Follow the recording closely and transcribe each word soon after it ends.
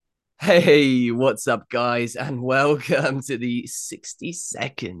Hey, what's up, guys, and welcome to the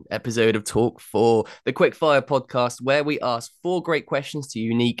 62nd episode of Talk4, the quickfire podcast where we ask four great questions to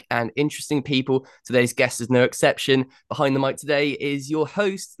unique and interesting people. Today's guest is no exception. Behind the mic today is your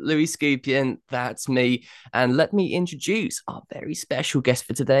host, Louis Skupien. That's me. And let me introduce our very special guest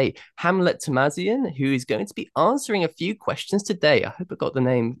for today, Hamlet Tamazian, who is going to be answering a few questions today. I hope I got the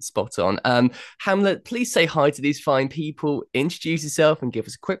name spot on. Hamlet, please say hi to these fine people, introduce yourself, and give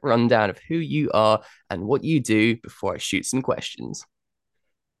us a quick rundown of who you are and what you do before I shoot some questions.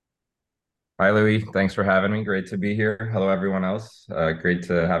 Hi, Louis. Thanks for having me. Great to be here. Hello, everyone else. Great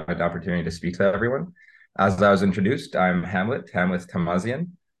to have an opportunity to speak to everyone. As I was introduced, I'm Hamlet Tamazian.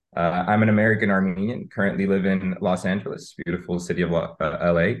 I'm an American Armenian, currently live in Los Angeles, beautiful city of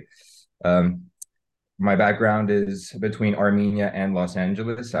LA. Um, my background is between Armenia and Los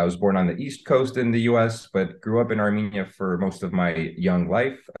Angeles. I was born on the East Coast in the US, but grew up in Armenia for most of my young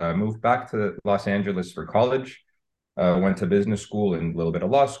life. Moved back to Los Angeles for college. Went to business school and a little bit of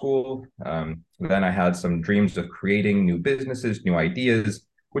law school. Then I had some dreams of creating new businesses, new ideas,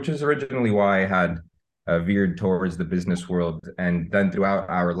 which is originally why I had veered towards the business world. And then throughout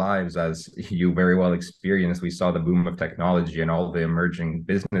our lives, as you very well experienced, we saw the boom of technology and all the emerging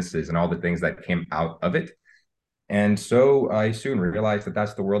businesses and all the things that came out of it. And so I soon realized that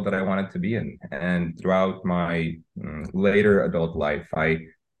that's the world that I wanted to be in. And throughout my later adult life, I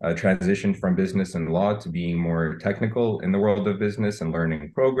transitioned from business and law to being more technical in the world of business and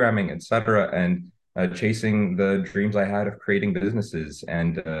learning programming, etc., and chasing the dreams I had of creating businesses.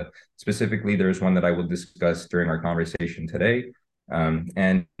 And specifically, there's one that I will discuss during our conversation today.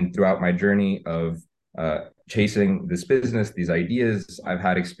 And throughout my journey of chasing this business, these ideas, I've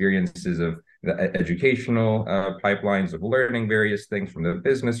had experiences of the educational pipelines of learning various things from the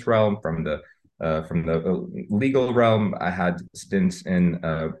business realm, from the legal realm. I had stints in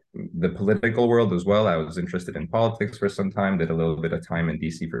the political world as well. I was interested in politics for some time, did a little bit of time in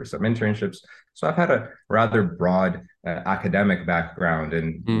DC for some internships. So I've had a rather broad academic background,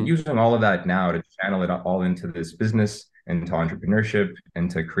 and Mm, using all of that now to channel it all into this business, into entrepreneurship,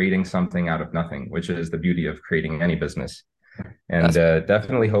 into creating something out of nothing, which is the beauty of creating any business. And that's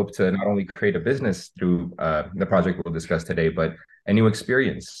definitely hope to not only create a business through the project we'll discuss today, but a new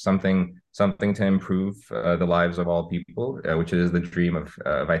experience, something to improve the lives of all people, which is the dream of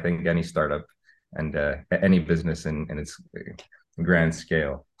I think any startup and any business in its grand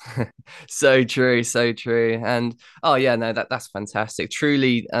scale. so true, so true. And oh yeah, no, that's fantastic.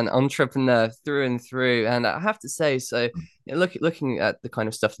 Truly an entrepreneur through and through. And I have to say, so looking at the kind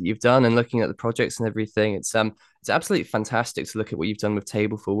of stuff that you've done and looking at the projects and everything, it's absolutely fantastic to look at what you've done with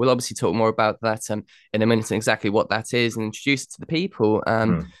Tableful. We'll obviously talk more about that in a minute and exactly what that is and introduce it to the people.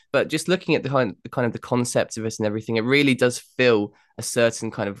 Mm, But just looking at the concept of it and everything, it really does fill a certain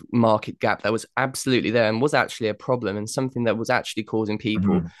kind of market gap that was absolutely there and was actually a problem and something that was actually causing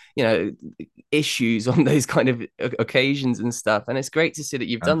people, mhm. you know, issues on those kind of occasions and stuff. And it's great to see that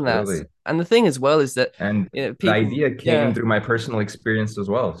you've done that. Absolutely. And the thing as well is that, And the people, idea came yeah, through my personal experience as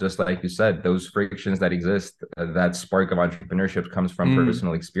well. Just like you said, those frictions that exist, that spark of entrepreneurship comes from mm,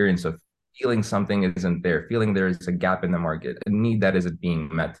 personal experience of feeling something isn't there, feeling there is a gap in the market, a need that isn't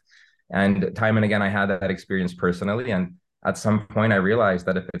being met. And time and again, I had that experience personally. And at some point, I realized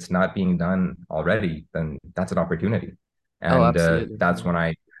that if it's not being done already, then that's an opportunity. oh, And absolutely. that's when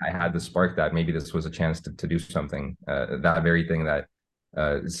I had the spark that maybe this was a chance to do something, that very thing that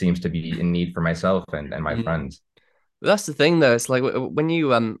seems to be in need for myself and my Mm. friends. But that's the thing, though. It's like when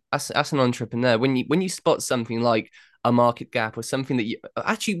you as an entrepreneur, when you spot something like a market gap or something that you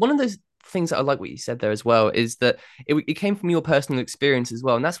actually one of those things that I like what you said there as well is that it came from your personal experience as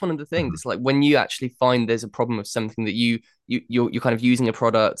well, and that's one of the things. Mhm. It's like when you actually find there's a problem with something that you're kind of using a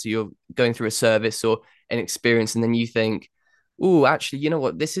product or you're going through a service or an experience, and then you think, oh, actually, you know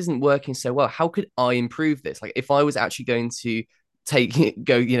what, this isn't working so well. How could I improve this? Like if I was actually going to go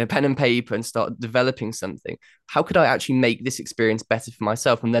pen and paper and start developing something, how could I actually make this experience better for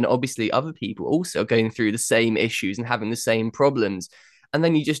myself? And then obviously other people also are going through the same issues and having the same problems, and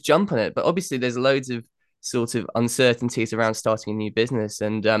then you just jump on it. But obviously there's loads of sort of uncertainties around starting a new business,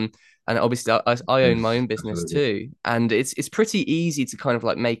 and obviously I own my Yes, own business absolutely. too, and it's pretty easy to kind of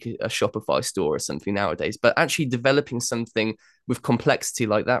like make a Shopify store or something nowadays, but actually developing something with complexity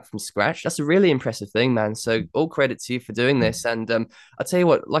like that from scratch, that's a really impressive thing, man. So all credit to you for doing this. And I'll tell you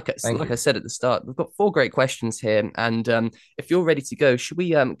what, Thank like I you. said at the start, we've got four great questions here. And if you're ready to go, should we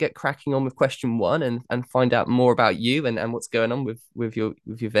get cracking on with question one and find out more about you and what's going on with your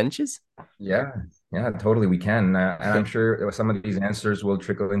ventures? Yeah, yeah, totally. We can, and I'm sure some of these answers will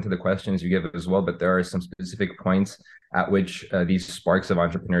trickle into the questions you give as well, but there are some specific points at which these sparks of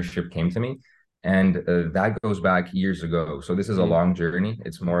entrepreneurship came to me. And that goes back years ago. So this is a Mm. long journey.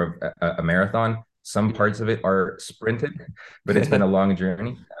 It's more of a marathon. Some parts of it are sprinted, but it's been a Mm. long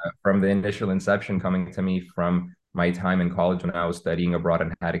journey from the initial inception coming to me from my time in college when I was studying abroad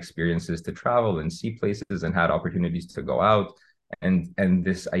and had experiences to travel and see places and had opportunities to go out. And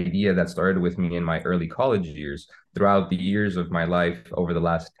this idea that started with me in my early college years, throughout the years of my life over the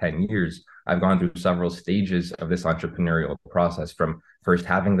last 10 years, I've gone through several stages of this entrepreneurial process, from first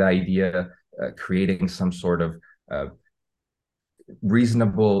having the idea, creating some sort of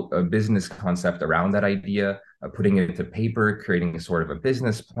reasonable business concept around that idea, putting it to paper, creating a sort of a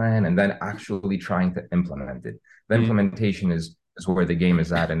business plan, and then actually trying to implement it. The Mm. implementation is where the game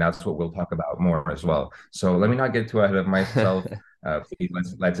is at, and that's what we'll talk about more as well. So let me not get too ahead of myself.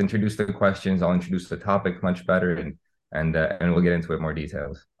 Please, let's introduce the questions. I'll introduce the topic much better, and we'll get into it more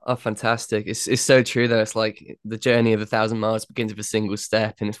details. Oh, fantastic. It's so true though. It's like the journey of 1,000 miles begins with a single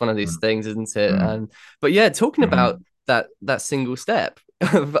step, and it's one of these things, isn't it? Mm-hmm. And but yeah, talking about Mm-hmm. that single step,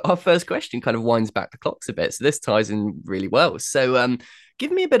 our first question kind of winds back the clocks a bit. So this ties in really well. So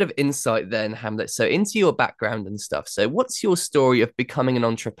give me a bit of insight then, Hamlet. So into your background and stuff. So what's your story of becoming an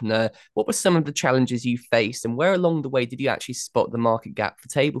entrepreneur? What were some of the challenges you faced, and where along the way did you actually spot the market gap for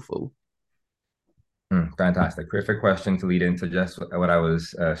Tableful? Fantastic. Perfect question to lead into just what I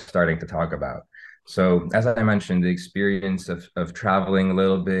was starting to talk about. So, as I mentioned, the experience of traveling a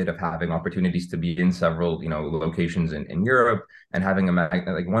little bit, of having opportunities to be in several, locations in Europe and having a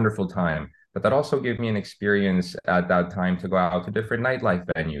like wonderful time. But that also gave me an experience at that time to go out to different nightlife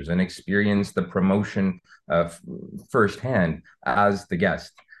venues and experience the promotion firsthand as the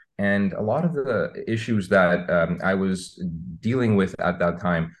guest. And a lot of the issues that I was dealing with at that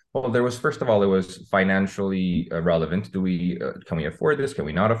time, well, there was, first of all, it was financially relevant. Can we afford this? Can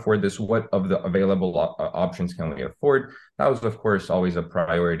we not afford this? What of the available options can we afford? That was, of course, always a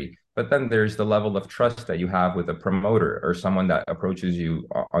priority. But then there's the level of trust that you have with a promoter or someone that approaches you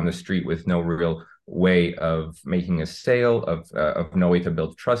on the street with no real way of making a sale, of no way to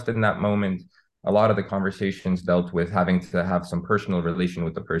build trust in that moment. A lot of the conversations dealt with having to have some personal relation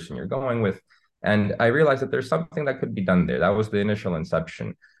with the person you're going with. And I realized that there's something that could be done there. That was the initial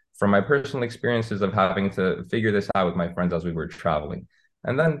inception from my personal experiences of having to figure this out with my friends as we were traveling.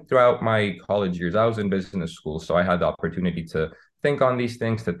 And then throughout my college years, I was in business school, so I had the opportunity to think on these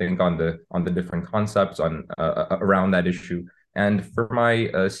things, to think on the different concepts on around that issue. And for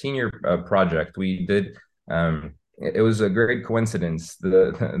my senior project, we did. It was a great coincidence.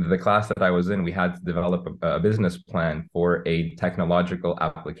 The class that I was in, we had to develop a business plan for a technological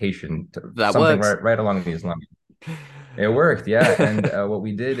application, That something works. right along these lines. It worked, yeah. And what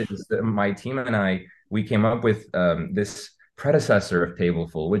we did is that my team and I, we came up with this predecessor of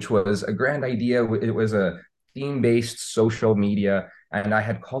Tableful, which was a grand idea. It was a theme-based social media, and I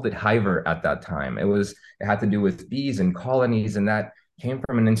had called it Hiver at that time. It had to do with bees and colonies, and that came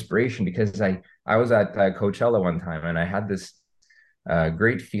from an inspiration because I was at Coachella one time, and I had this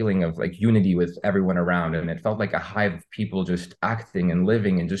great feeling of like unity with everyone around, and it felt like a hive of people just acting and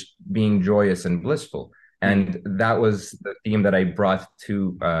living and just being joyous and blissful. Mm. And that was the theme that I brought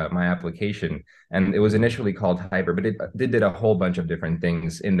to my application. And it was initially called Hyper, but it did a whole bunch of different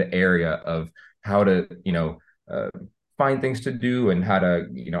things in the area of how to, find things to do and how to,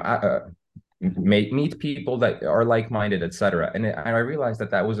 meet people that are like-minded, etc. And I realized that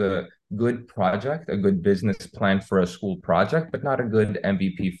that was a good project, a good business plan for a school project, but not a good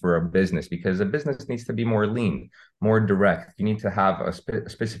MVP for a business, because a business needs to be more lean, more direct. You need to have a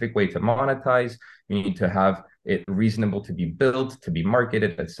specific way to monetize. You need to have it reasonable to be built, to be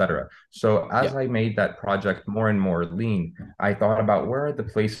marketed, etc. So Yeah. as I made that project more and more lean, I thought about where are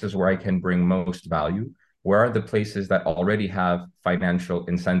the places where I can bring most value, where are the places that already have financial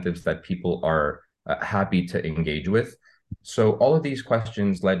incentives that people are happy to engage with. So all of these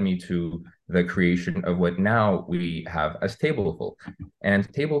questions led me to the creation of what now we have as Tableful. And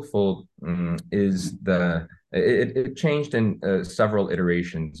Tableful is it changed in several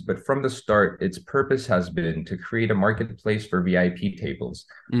iterations, but from the start, its purpose has been to create a marketplace for VIP tables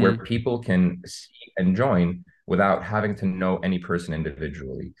where Mm. people can see and join without having to know any person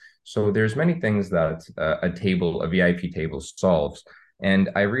individually. So there's many things that a VIP table solves. And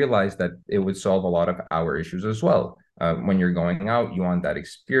I realized that it would solve a lot of our issues as well. When you're going out, you want that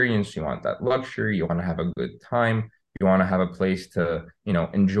experience, you want that luxury, you want to have a good time, you want to have a place to,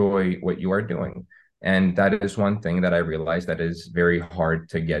 enjoy what you are doing. And that is one thing that I realized that is very hard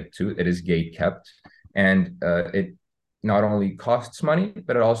to get to. It is gate kept, and it not only costs money,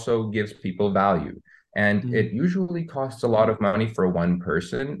 but it also gives people value. And Mm. it usually costs a lot of money for one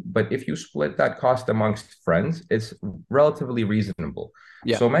person, but if you split that cost amongst friends, it's relatively reasonable.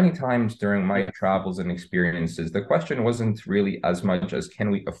 Yeah. So many times during my travels and experiences, the question wasn't really as much as can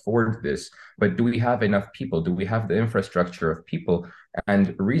we afford this, but do we have enough people? Do we have the infrastructure of people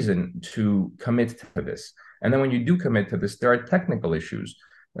and reason to commit to this? And then when you do commit to this, there are technical issues,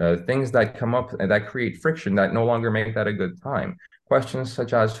 things that come up and that create friction that no longer make that a good time. Questions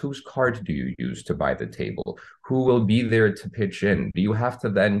such as whose card do you use to buy the table? Who will be there to pitch in? Do you have to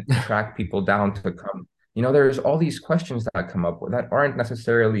then track people down to come? There's all these questions that come up that aren't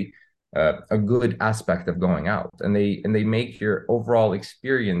necessarily a good aspect of going out, and they make your overall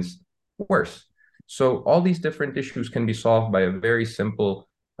experience worse. So all these different issues can be solved by a very simple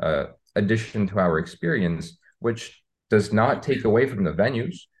addition to our experience, which does not take away from the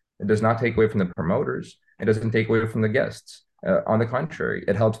venues. It does not take away from the promoters. It doesn't take away from the guests. On the contrary,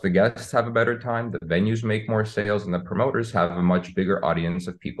 it helps the guests have a better time, the venues make more sales, and the promoters have a much bigger audience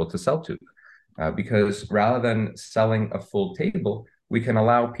of people to sell to. Because rather than selling a full table, we can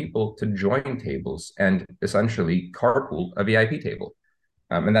allow people to join tables and essentially carpool a VIP table.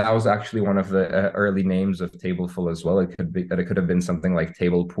 And that was actually one of the early names of Tableful as well. It could have been something like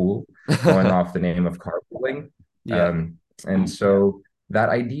Table Pool, going off the name of carpooling. Yeah. Um, and so that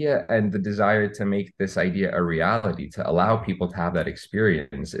idea and the desire to make this idea a reality, to allow people to have that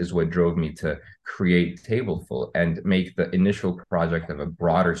experience, is what drove me to create Tableful and make the initial project of a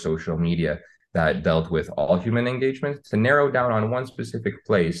broader social media that dealt with all human engagement to narrow down on one specific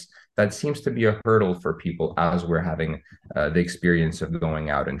place that seems to be a hurdle for people as we're having the experience of going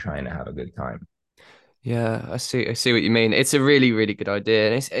out and trying to have a good time. Yeah, I see. I see what you mean. It's a really, really good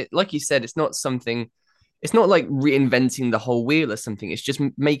idea, and like you said, it's not something. It's not like reinventing the whole wheel or something. It's just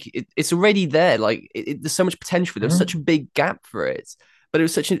make it. It's already there. Like there's so much potential. There was such a Mm-hmm. big gap for it, but it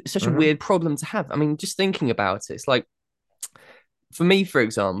was such a Mm-hmm. weird problem to have. I mean, just thinking about it, it's like for me, for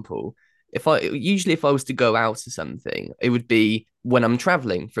example, if I was to go out to something, it would be when I'm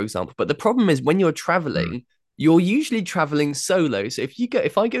traveling, for example. But the problem is when you're traveling, you're usually traveling solo. So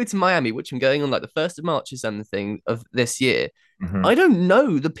if I go to Miami, which I'm going on like the 1st of March or something of this year, Mm-hmm. I don't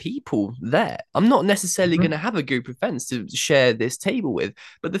know the people there. I'm not necessarily going to Mm-hmm. have a group of friends to share this table with.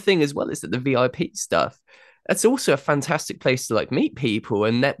 But the thing as well is that the VIP stuff, that's also a fantastic place to like meet people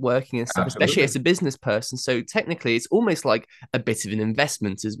and networking and stuff, especially as Absolutely. a business person. So technically, it's almost like a bit of an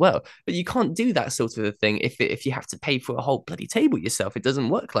investment as well. But you can't do that sort of a thing if you have to pay for a whole bloody table yourself. It doesn't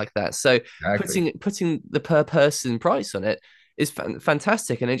work like that. So Exactly. putting the per person price on it is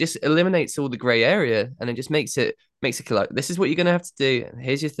fantastic, and it just eliminates all the gray area, and it just makes it like this is what you're gonna have to do.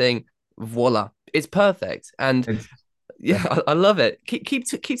 Here's your thing. Voila, it's perfect. And It's yeah, I love it. Keep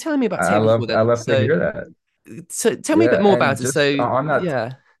telling me about Tableful I then. love to hear that. So tell me a bit Yeah, more and about it. just So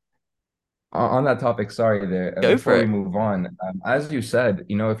yeah, on that topic, sorry there, go for before we it. move on, as you said,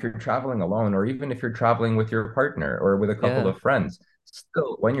 if you're traveling alone or even if you're traveling with your partner or with a couple Yeah, of friends,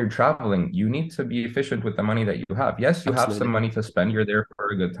 still, when you're traveling, you need to be efficient with the money that you have. Yes, you have some absolutely. money to spend, you're there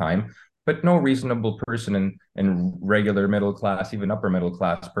for a good time, but no reasonable person in regular middle class, even upper middle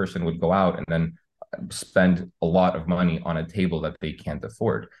class person would go out and then spend a lot of money on a table that they can't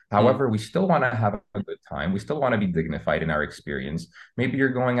afford. Mm, However, we still want to have a good time. We still want to be dignified in our experience. Maybe you're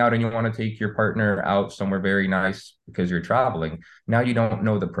going out and you want to take your partner out somewhere very nice because you're traveling. Now you don't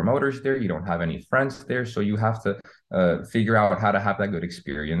know the promoters there, you don't have any friends there, so you have to figure out how to have that good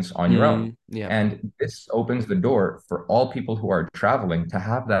experience on your own. yeah, And this opens the door for all people who are traveling to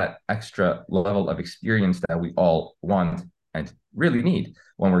have that extra level of experience that we all want and really need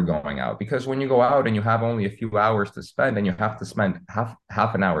when we're going out. Because when you go out and you have only a few hours to spend and you have to spend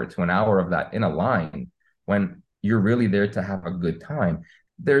half an hour to an hour of that in a line when you're really there to have a good time,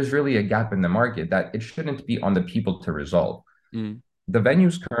 there's really a gap in the market that it shouldn't be on the people to resolve. mm, The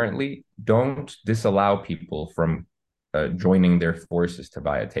venues currently don't disallow people from joining their forces to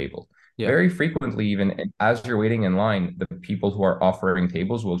buy a table. yeah, Very frequently, even as you're waiting in line, the people who are offering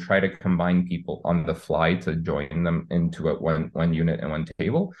tables will try to combine people on the fly to join them into one unit and one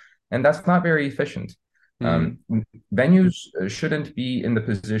table, and that's not very efficient. mm, Venues shouldn't be in the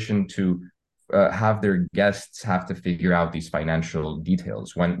position to have their guests have to figure out these financial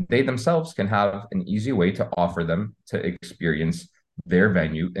details when they themselves can have an easy way to offer them to experience their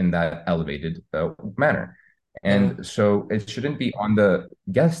venue in that elevated manner. yeah, And so it shouldn't be on the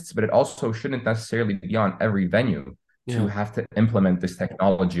guests, but it also shouldn't necessarily be on every venue to yeah, have to implement this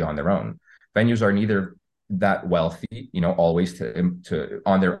technology on their own. Venues are neither that wealthy, always to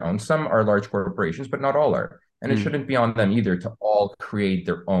on their own. Some are large corporations, but not all are. And it mm, shouldn't be on them either to all create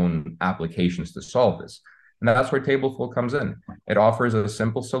their own applications to solve this. And that's where Tableful comes in. It offers a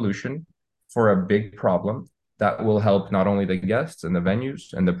simple solution for a big problem that will help not only the guests and the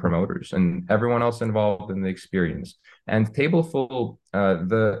venues and the promoters and everyone else involved in the experience. And the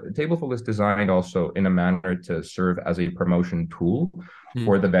Tableful is designed also in a manner to serve as a promotion tool Mm.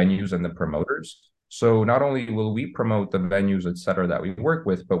 for the venues and the promoters. So not only will we promote the venues, et cetera, that we work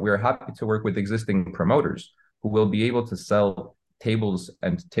with, but we're happy to work with existing promoters who will be able to sell tables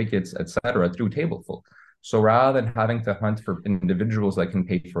and tickets, et cetera, through Tableful. So rather than having to hunt for individuals that can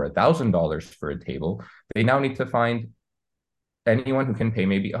pay for $1,000 for a table, they now need to find anyone who can pay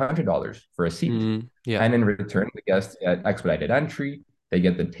maybe $100 for a seat. Yeah. And in return, the guests get expedited entry, they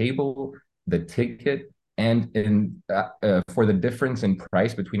get the table, the ticket, and for the difference in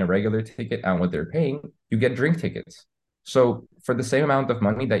price between a regular ticket and what they're paying, you get drink tickets. So for the same amount of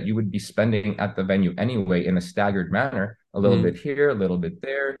money that you would be spending at the venue anyway in a staggered manner, a little Mm. bit here, a little bit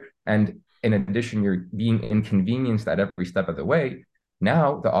there, and in addition, you're being inconvenienced at every step of the way.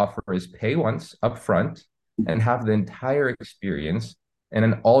 Now the offer is pay once up front and have the entire experience in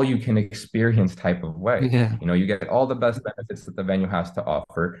an all you can experience type of way. Yeah. You know, you get all the best benefits that the venue has to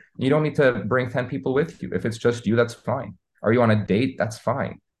offer. You don't need to bring 10 people with you. If it's just you, that's fine. Are you on a date? That's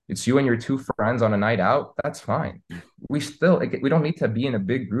fine. It's you and your two friends on a night out. That's fine. We don't need to be in a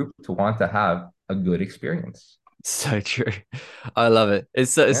big group to want to have a good experience. So true. I love it.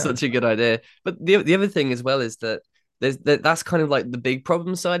 It's Yeah. such a good idea. But the other thing as well is that that's kind of like the big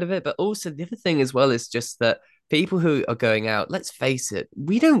problem side of it. But also the other thing as well is just that people who are going out, let's face it,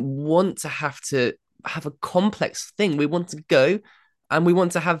 we don't want to have a complex thing. We want to go and we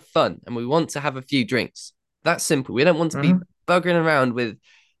want to have fun and we want to have a few drinks. That's simple. We don't want to be Mhm. buggering around with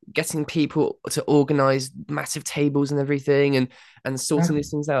getting people to organize massive tables and everything and sorting Exactly.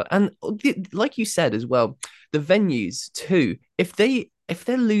 these things out. And like you said as well, the venues too, if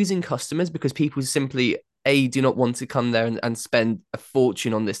they're losing customers because people simply A, do not want to come there and spend a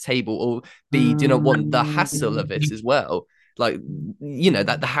fortune on this table, or B, do not want the hassle of it as well. Like,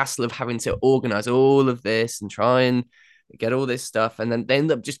 that the hassle of having to organize all of this and try and get all this stuff, and then they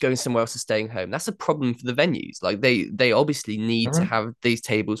end up just going somewhere else and staying home. That's a problem for the venues. Like they obviously need to Mhm. have these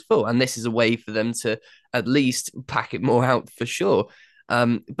tables full, and this is a way for them to at least pack it more out for sure.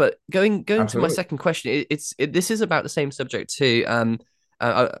 But going to my Absolutely. second question, this is about the same subject too.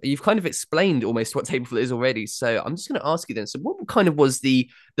 You've kind of explained almost what Tableful is already, so I'm just going to ask you then. So, what kind of was the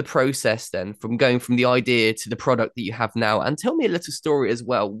process then from going from the idea to the product that you have now? And tell me a little story as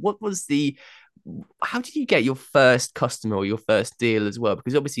well. How did you get your first customer or your first deal as well?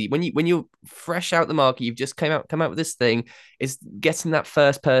 Because obviously, when you're fresh out the market, you've just come out with this thing, is getting that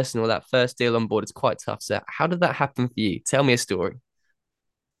first person or that first deal on board is quite tough. So, how did that happen for you? Tell me a story.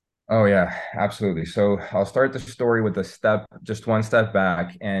 Oh yeah, absolutely. So I'll start the story with just one step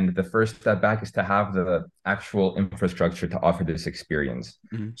back. And the first step back is to have the actual infrastructure to offer this experience.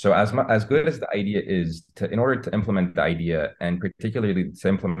 Mm-hmm. So as good as the idea is in order to implement the idea and particularly to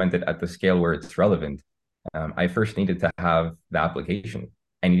implement it at the scale where it's relevant, I first needed to have the application.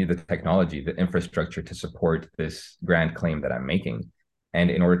 I needed the technology, the infrastructure to support this grand claim that I'm making.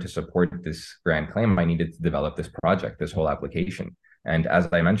 And in order to support this grand claim, I needed to develop this project, this whole application. And as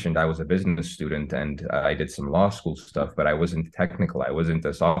I mentioned, I was a business student and I did some law school stuff, but I wasn't technical. I wasn't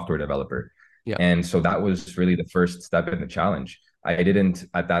a software developer. Yeah. And so that was really the first step in the challenge. I didn't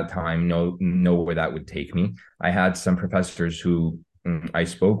at that time know where that would take me. I had some professors who I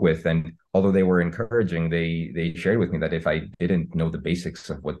spoke with, and although they were encouraging, they shared with me that if I didn't know the basics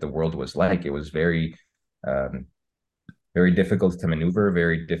of what the world was like, it was um, very difficult to maneuver,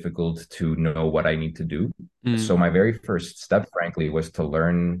 very difficult to know what I need to do. Mm. So my very first step, frankly, was to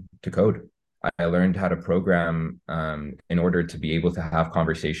learn to code. I learned how to program in order to be able to have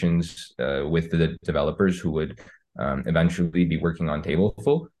conversations with the developers who would eventually be working on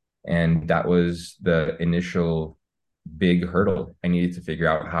Tableful. And that was the initial big hurdle. I needed to figure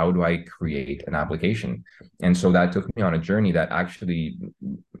out how do I create an application. And so that took me on a journey that actually,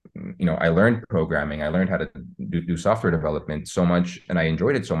 I learned programming, I learned how to do software development so much, and I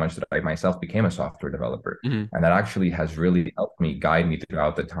enjoyed it so much that I myself became a software developer. Mm. And that actually has really helped me guide me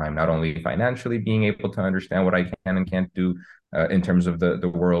throughout the time, not only financially being able to understand what I can and can't do in terms of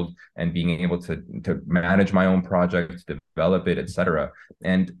the world and being able to manage my own project, develop it, etc.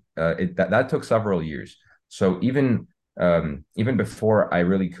 And that took several years. So even before I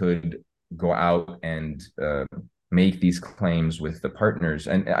really could go out and make these claims with the partners,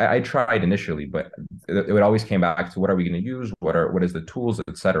 and I tried initially, but it always came back to what are we going to use, what is the tools,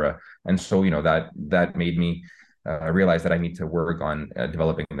 etc. And so that made me realize that I need to work on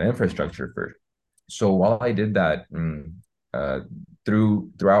developing the infrastructure first. So while I did that, uh,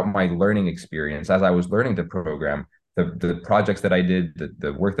 throughout my learning experience, as I was learning to program, the projects that I did,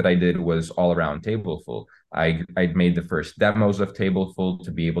 the work that I did was all around Tableful. I'd made the first demos of Tableful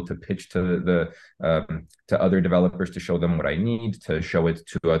to be able to pitch to other developers to show them what I need, to show it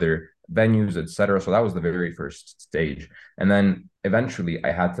to other venues, etc. So that was the very first stage. And then eventually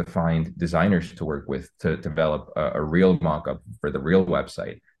I had to find designers to work with to develop a real mock-up for the real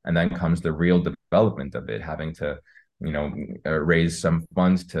website. And then comes the real development of it, having to raise some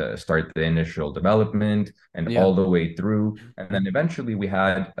funds to start the initial development and Yeah. all the way through. And then eventually we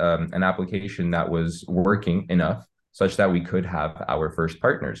had an application that was working enough such that we could have our first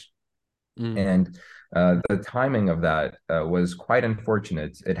partners. Mm. And the timing of that was quite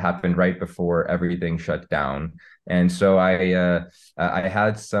unfortunate. It happened right before everything shut down, and so I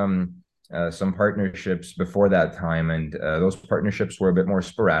had some partnerships before that time, and those partnerships were a bit more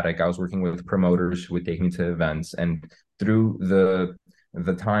sporadic. I was working with promoters who would take me to events, and through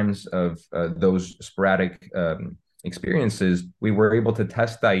the times of those sporadic experiences, we were able to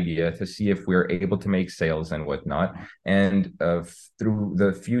test the idea to see if we were able to make sales and whatnot. And through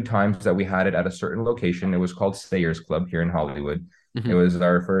the few times that we had it at a certain location, it was called Sayers Club here in Hollywood. It Mm-hmm. was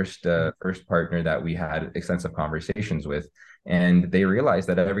our first partner that we had extensive conversations with, and they realized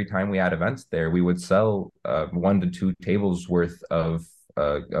that every time we had events there, we would sell 1 to 2 tables worth of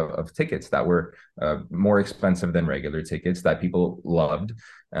tickets that were more expensive than regular tickets that people loved.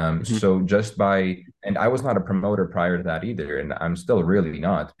 Mm-hmm. So and I was not a promoter prior to that either, and I'm still really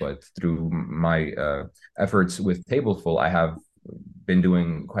not, but through my efforts with Tableful, I have been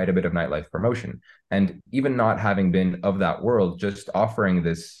doing quite a bit of nightlife promotion. And even not having been of that world, just offering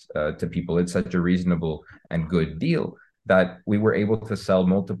this to people, it's such a reasonable and good deal that we were able to sell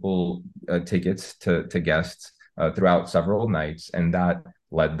multiple tickets to guests throughout several nights. And that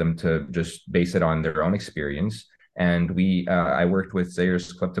led them to just base it on their own experience. And I worked with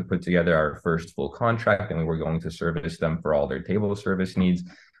Sayers Club to put together our first full contract, and we were going to service them for all their table service needs.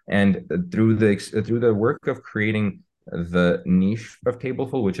 And through the work of creating the niche of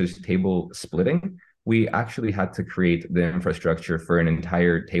Tableful, which is table splitting, we actually had to create the infrastructure for an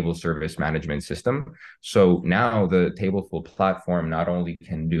entire table service management system. So now the Tableful platform not only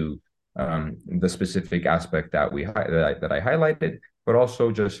can do the specific aspect that I highlighted, but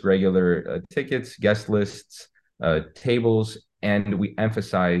also just regular tickets, guest lists, tables, and we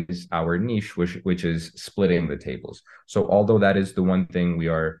emphasize our niche, which is splitting the tables. So although that is the one thing we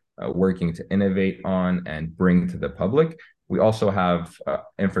are working to innovate on and bring to the public, we also have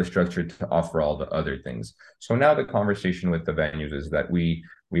infrastructure to offer all the other things. So now the conversation with the venues is that we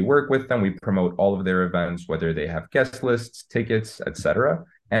work with them, we promote all of their events, whether they have guest lists, tickets, etc.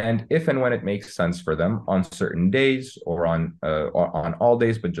 And if and when it makes sense for them on certain days or on all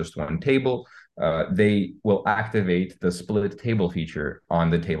days, but just one table, they will activate the split table feature on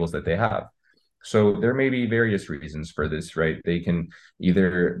the tables that they have. So there may be various reasons for this, right? They can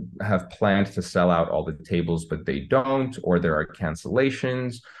either have planned to sell out all the tables, but they don't, or there are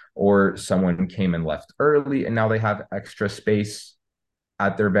cancellations, or someone came and left early and now they have extra space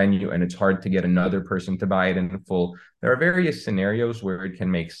at their venue and it's hard to get another person to buy it in full. There are various scenarios where it can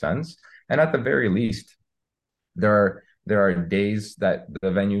make sense. And at the very least, there are days that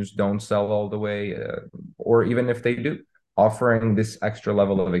the venues don't sell all the way, or even if they do, offering this extra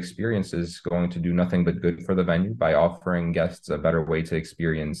level of experience is going to do nothing but good for the venue by offering guests a better way to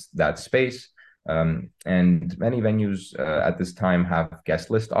experience that space. And many venues at this time have guest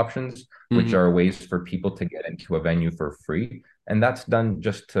list options, which Mm-hmm. are ways for people to get into a venue for free. And that's done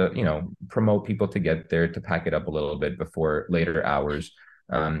just to, promote people to get there, to pack it up a little bit before later hours.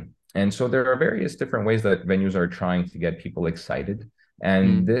 And so there are various different ways that venues are trying to get people excited. And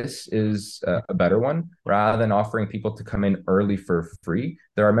Mm. this is a better one. Rather than offering people to come in early for free,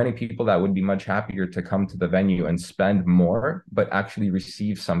 there are many people that would be much happier to come to the venue and spend more, but actually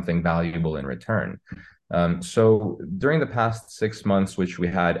receive something valuable in return. So during the past 6 months, which we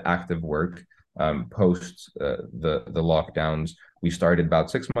had active work post the lockdowns, we started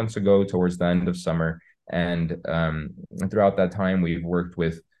about 6 months ago towards the end of summer. And throughout that time, we've worked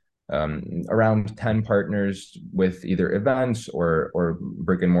with around 10 partners with either events or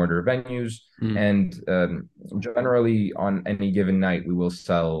brick and mortar venues. Mm. And generally, on any given night, we will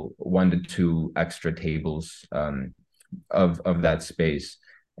sell 1 to 2 extra tables of that space.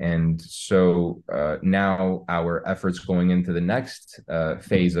 And so now our efforts going into the next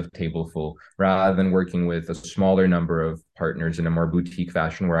phase of Tableful, rather than working with a smaller number of partners in a more boutique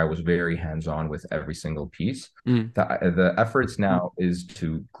fashion where I was very hands-on with every single piece, Mm. the efforts now is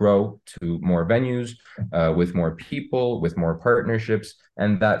to grow to more venues with more people, with more partnerships.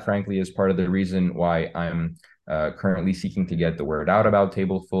 And that, frankly, is part of the reason why I'm currently seeking to get the word out about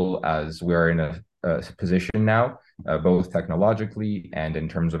Tableful, as we're in a position now both technologically and in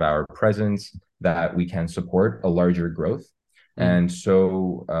terms of our presence, that we can support a larger growth. Mm. And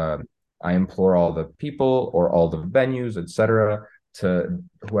so I implore all the people or all the venues, etc., to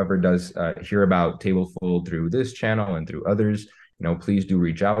whoever does hear about Tableful through this channel and through others, please do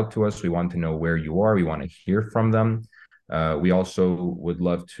reach out to us. We want to know where you are. We want to hear from them. We also would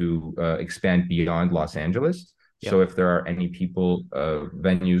love to expand beyond Los Angeles. Yep. So if there are any people,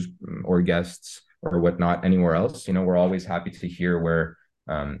 venues or guests or whatnot anywhere else, we're always happy to hear where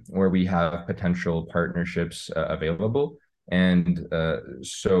we have potential partnerships available. And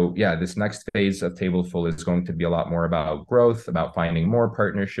so, yeah, this next phase of Tableful is going to be a lot more about growth, about finding more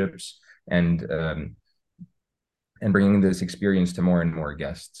partnerships, and bringing this experience to more and more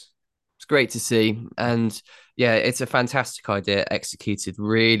guests. It's great to see. And yeah, it's a fantastic idea, executed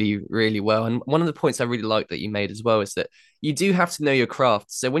really, really well. And one of the points I really like that you made as well is that you do have to know your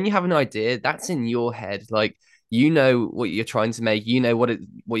craft. So when you have an idea, that's in your head. Like, you know what you're trying to make, you know what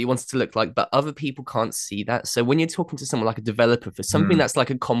you want it to look like, but other people can't see that. So when you're talking to someone like a developer for something Mm, that's like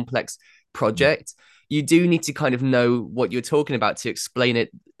a complex project, you do need to kind of know what you're talking about to explain it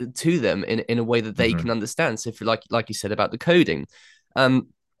to them in a way that they can mhm. understand. So if like you said about the coding. Um,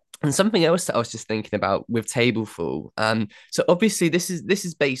 and something else that I was just thinking about with Tableful, so obviously this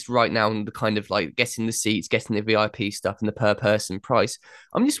is based right now on the kind of like getting the seats, getting the VIP stuff, and the per person price.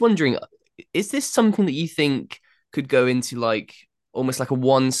 I'm just wondering, is this something that you think could go into like almost like a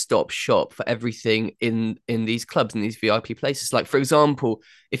one-stop shop for everything in these clubs and these VIP places? Like for example,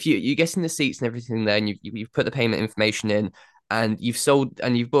 if you're getting the seats and everything there, and you've put the payment information in, and you've sold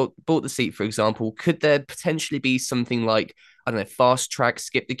and you've bought the seat, for example, could there potentially be something like, I don't know, fast track,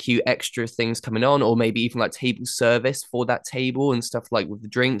 skip the queue, extra things coming on, or maybe even like table service for that table and stuff like with the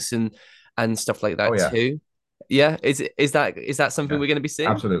drinks and stuff like Oh that yeah, too? Yeah, is that something yeah, we're going to be seeing?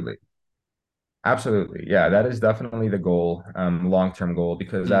 absolutely. Absolutely. Yeah, that is definitely the goal, long-term goal,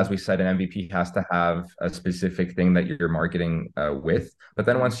 because as Mm, we said, an MVP has to have a specific thing that you're marketing with. But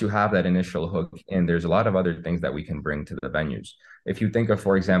then once you have that initial hook in, there's a lot of other things that we can bring to the venues. If you think of,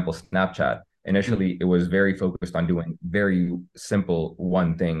 for example, Snapchat, mm, initially it was very focused on doing very simple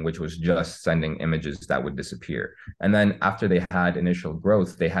one thing, which was just sending images that would disappear. And then after they had initial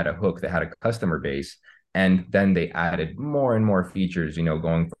growth, they had a hook, they had a customer base, and then they added more and more features,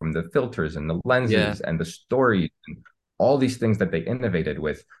 going from the filters and the yeah. lenses and the stories and all these things that they innovated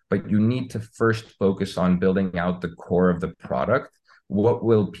with. But you need to first focus on building out the core of the product. What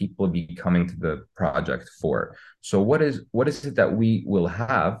will people be coming to the project for? So what is it that we will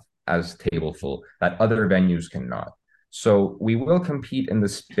have as Tableful that other venues cannot? So we will compete in the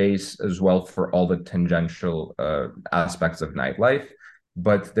space as well for all the tangential aspects of nightlife,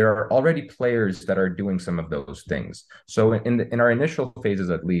 but there are already players that are doing some of those things. So in our initial phases,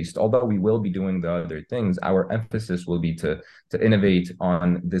 at least, although we will be doing the other things, our emphasis will be to innovate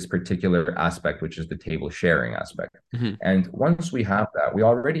on this particular aspect, which is the table sharing aspect. Hmm. And once we have that, we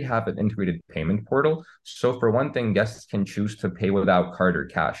already have an integrated payment portal. So for one thing, guests can choose to pay without card or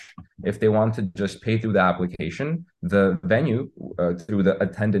cash. If they want to just pay through the application, the venue, through the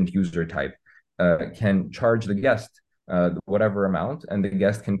attendant user type, can charge the guest whatever amount, and the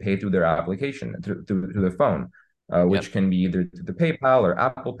guest can pay through their application through the phone, Yep. which can be either through the PayPal or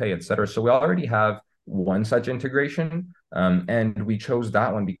Apple Pay, etc. So we already have one such integration, and we chose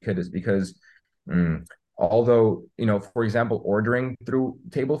that one because although, for example, ordering through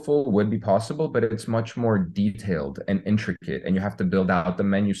Tableful would be possible, but it's much more detailed and intricate, and you have to build out the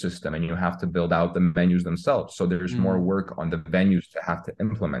menu system and you have to build out the menus themselves. So there's more Mm, work on the venues to have to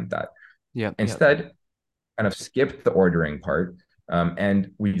implement that. yep. Yep. Instead, kind of skip the ordering part.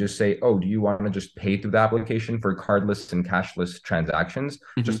 And we just say, oh, do you want to just pay through the application for cardless and cashless transactions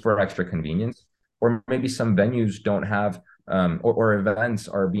Hmm. just for extra convenience? Or maybe some venues don't have, or events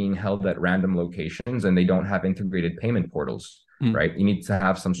are being held at random locations and they don't have integrated payment portals, Mm, right? You need to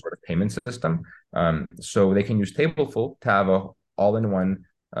have some sort of payment system. So they can use Tableful to have a all-in-one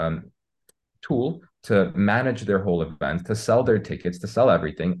tool to manage their whole event, to sell their tickets, to sell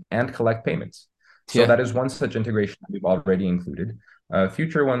everything, and collect payments. So yeah. that is one such integration that we've already included.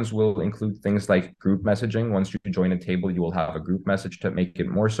 Future ones will include things like group messaging. Once you join a table, you will have a group message to make it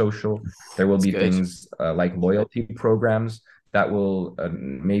more social. There will It's be good. things like loyalty programs that will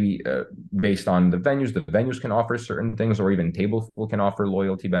maybe based on the venues can offer certain things, or even Tableful can offer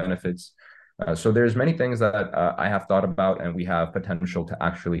loyalty benefits. So there's many things that I have thought about and we have potential to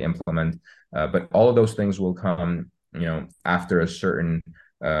actually implement, but all of those things will come, after a certain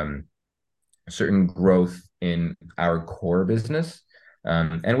growth in our core business.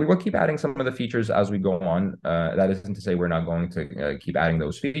 And we will keep adding some of the features as we go on. That isn't to say we're not going to keep adding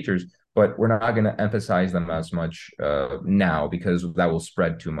those features, but we're not going to emphasize them as much now because that will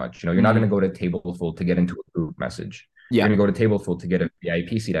spread too much. You're not going to Mm. go to Tableful to get into a group message. You're Yeah. going to go to Tableful to get a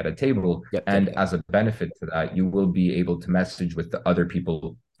VIP seat at a table. Yep. And Definitely. as a benefit to that, you will be able to message with the other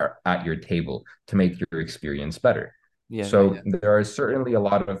people at your table to make your experience better. Yeah. Yeah. So Yeah. there are certainly a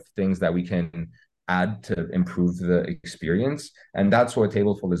lot of things that we can add to improve the experience. And that's what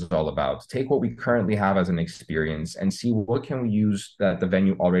Tableful is all about. Take what we currently have as an experience and see what can we use that the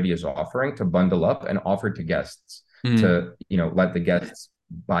venue already is offering to bundle up and offer to guests Mm. to, let the guests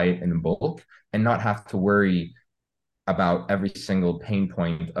buy it in bulk and not have to worry about every single pain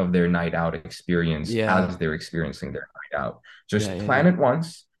point of their night out experience Yeah. as they're experiencing their night out. Yeah. Just Yeah. plan Yeah. it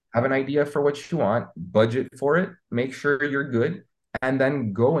once, have an idea for what you want, budget for it, make sure you're good, and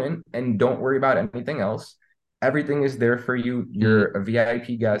then go in and don't worry about anything else. Everything is there for you. Mm. You're a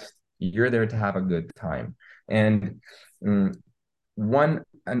VIP guest. You're there to have a good time. And one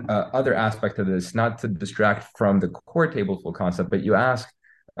other aspect of this, not to distract from the core Tableful concept, but you ask,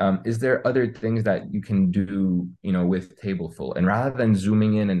 is there other things that you can do, with Tableful? And rather than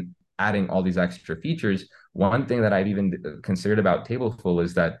zooming in and adding all these extra features, one thing that I've even considered about Tableful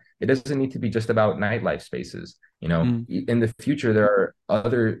is that it doesn't need to be just about nightlife spaces. Mm. In the future, there are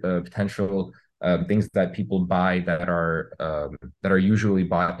other potential things that people buy that are usually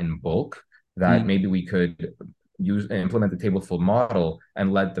bought in bulk that Mm. maybe we could use implement the Tableful model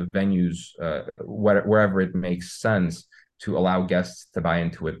and let the venues wherever it makes sense to allow guests to buy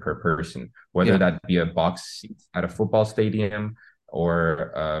into it per person, whether Yeah. that be a box seat at a football stadium or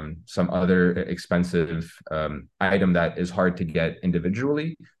some other expensive item that is hard to get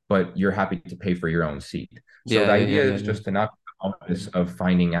individually, but you're happy to pay for your own seat. So Yeah. the Yeah. Yeah. idea Yeah. is Yeah. just to not office of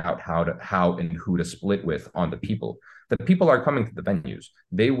finding out how and who to split with on the people. The people are coming to the venues.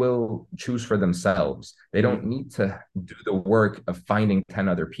 They will choose for themselves. They Mm. don't need to do the work of finding 10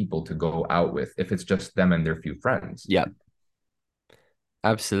 other people to go out with if it's just them and their few friends. Yeah.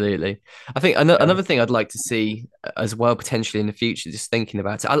 Absolutely. I think Yeah. another thing I'd like to see as well potentially in the future, just thinking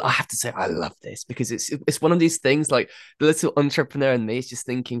about it, I have to say I love this because it's one of these things like the little entrepreneur in me is just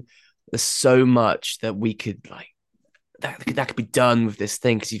thinking there's so much that we could like that could be done with this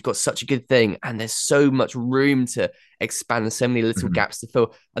thing because you've got such a good thing and there's so much room to expand and so many little Mm-hmm. gaps to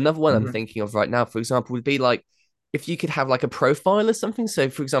fill. Another one I'm Mm-hmm. thinking of right now, for example, would be like if you could have like a profile or something.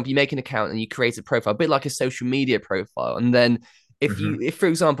 So, for example, you make an account and you create a profile, a bit like a social media profile, and then Mm-hmm. if for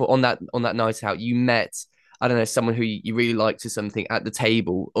example on that night out you met I don't know someone who you really liked or something at the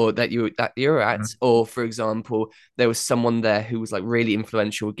table or that you're at, or for example there was someone there who was like really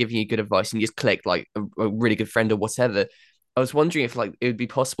influential, giving you good advice, and you just clicked like a really good friend or whatever. I was wondering if like it would be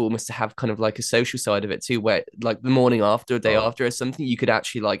possible almost to have kind of like a social side of it too, where like the morning after, or day Oh, after, or something, you could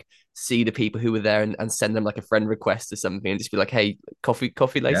actually like see the people who were there and send them like a friend request or something, and just be like, hey, coffee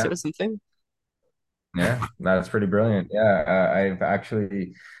later yeah. or something. Yeah, that's pretty brilliant. Yeah, I've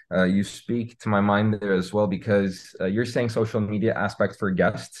actually, you speak to my mind there as well because you're saying social media aspect for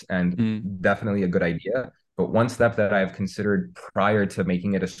guests and Mm, definitely a good idea. But one step that I've considered prior to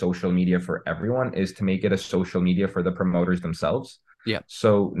making it a social media for everyone is to make it a social media for the promoters themselves. yeah,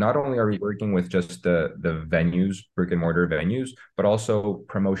 So not only are we working with just the venues, brick and mortar venues, but also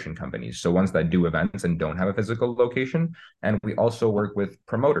promotion companies. So ones that do events and don't have a physical location. And we also work with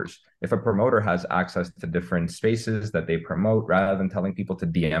promoters. If a promoter has access to different spaces that they promote, rather than telling people to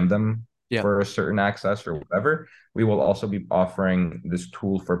DM them yeah, for a certain access or whatever, we will also be offering this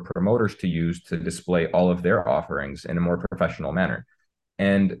tool for promoters to use to display all of their offerings in a more professional manner.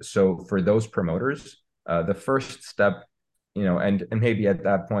 And so for those promoters, the first step, and maybe at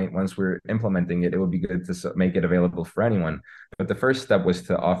that point, once we're implementing it, it would be good to make it available for anyone. But the first step was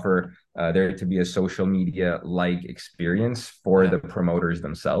to offer there to be a social media like experience for yeah, the promoters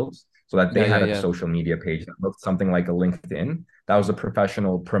themselves so that yeah, they yeah, had a yeah, social media page that looked something like a LinkedIn. That was a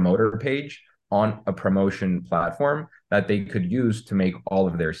professional promoter page on a promotion platform that they could use to make all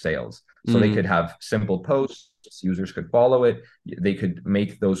of their sales. So they mm, could have simple posts, users could follow it. They could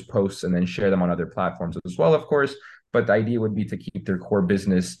make those posts and then share them on other platforms as well, of course. But the idea would be to keep their core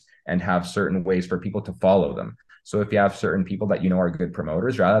business and have certain ways for people to follow them. So if you have certain people that you know are good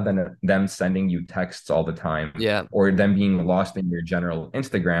promoters, rather than them sending you texts all the time yeah, or them being lost in your general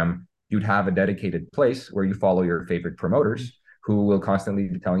Instagram, you'd have a dedicated place where you follow your favorite promoters who will constantly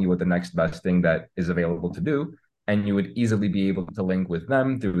be telling you what the next best thing that is available to do. And you would easily be able to link with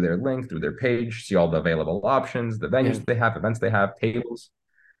them through their link, through their page, see all the available options, the yeah, venues they have, events they have, tables.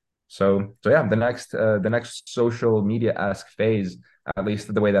 So yeah, the next social media ask phase, at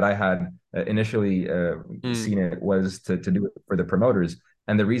least the way that I had initially mm, seen it, was to do it for the promoters,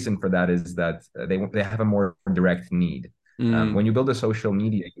 and the reason for that is that they have a more direct need. When you build a social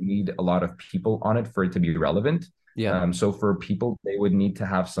media, you need a lot of people on it for it to be relevant. Yeah. So for people, they would need to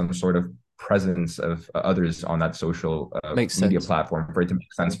have some sort of presence of others on that social Makes media sense. platform for it to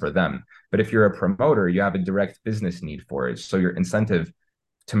make sense for them. But if you're a promoter, you have a direct business need for it. So your incentive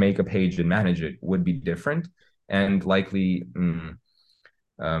to make a page and manage it would be different and likely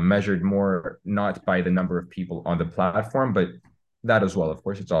measured more not by the number of people on the platform, but that as well. Of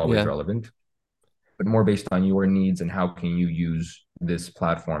course, it's always Yeah. relevant, but more based on your needs and how can you use this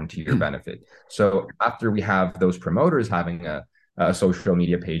platform to your benefit. So after we have those promoters having a social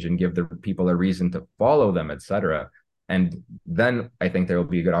media page and give the people a reason to follow them, etc., and then I think there will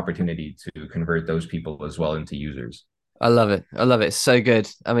be a good opportunity to convert those people as well into users. I love it. I love it. It's so good.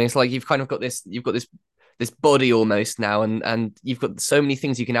 I mean, it's like you've kind of got this body almost now, and you've got so many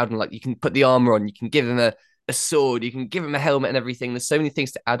things you can add on. Like you can put the armor on, you can give him a sword, you can give him a helmet and everything. There's so many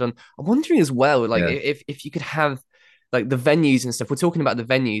things to add on. I'm wondering as well, like Yeah. if you could have like the venues and stuff. We're talking about the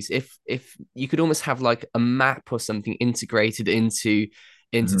venues. If you could almost have like a map or something integrated into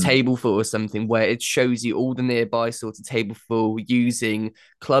Mm-hmm. Tableful or something where it shows you all the nearby sort of Tableful using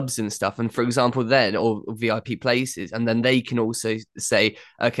clubs and stuff. And for example, then or VIP places, and then they can also say,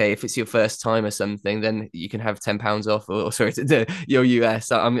 okay, if it's your first time or something, then you can have £10 off, or sorry, your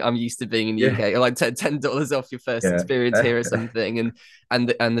US. I'm used to being in the Yeah. UK, like $10 off your first Yeah. experience here or something, and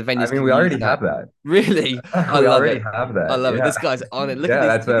the I venues mean, can we use already that. have that. Really, I We love already it. have I that. love it. Yeah. This guy's on it. Yeah,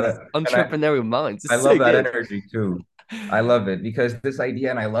 that's Look at these a and entrepreneurial minds. I It's love so that good. energy too. I love it because this idea,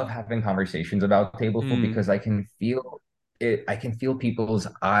 and I love having conversations about Tableful Mm, because I can feel it. I can feel people's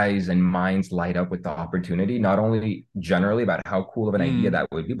eyes and minds light up with the opportunity, not only generally about how cool of an idea mm,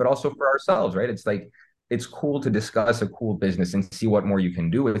 that would be, but also for ourselves, right? It's like it's cool to discuss a cool business and see what more you can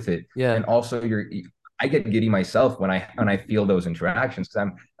do with it. yeah. And also, I get giddy myself when I feel those interactions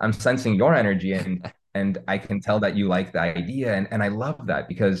because I'm sensing your energy and I can tell that you like the idea, and I love that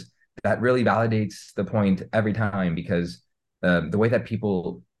because that really validates the point every time because the way that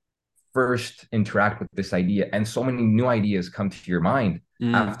people first interact with this idea and so many new ideas come to your mind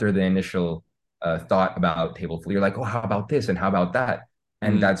Mm, after the initial thought about Tableful. You're like, oh, how about this and how about that?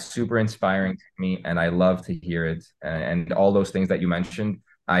 And mm. that's super inspiring to me, and I love to hear it. And all those things that you mentioned,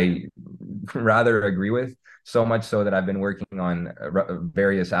 I rather agree with. So much so that I've been working on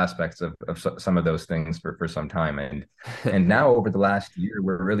various aspects of some of those things for some time, and now over the last year,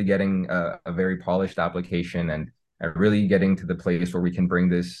 we're really getting a very polished application and really getting to the place where we can bring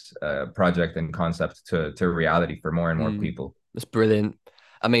this project and concept to reality for more and more Mm, people. that's brilliant.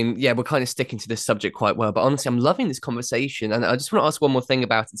 I mean, yeah, we're kind of sticking to this subject quite well, but honestly, I'm loving this conversation. And I just want to ask one more thing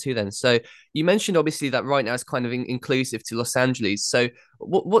about it too, then. So you mentioned obviously that right now it's kind of inclusive to Los Angeles. So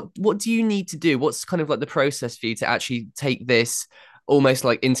what do you need to do? What's kind of like the process for you to actually take this almost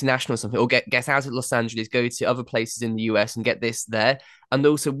like international or something, or get out of Los Angeles, go to other places in the US and get this there? And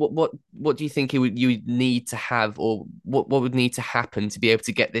also, what do you think you would need to have, or what would need to happen to be able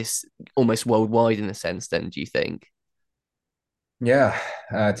to get this almost worldwide in a sense? Then, do you think? Yeah,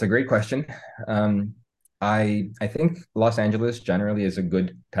 it's a great question. Um, I think Los Angeles generally is a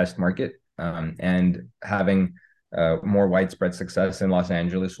good test market, and having more widespread success in Los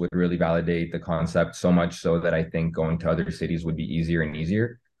Angeles would really validate the concept so much so that I think going to other cities would be easier and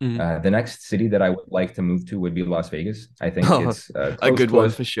easier. Mm. The next city that I would like to move to would be Las Vegas. I think Oh, it's a close good to one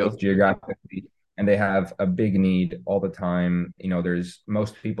us for sure. both geographically, and they have a big need all the time. You know, there's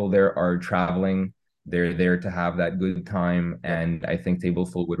most people there are traveling, they're there to have that good time. Yeah. And I think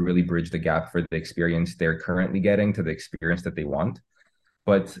Tableful would really bridge the gap for the experience they're currently getting to the experience that they want.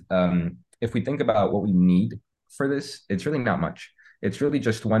 But if we think about what we need for this, it's really not much. It's really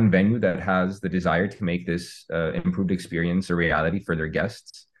just one venue that has the desire to make this improved experience a reality for their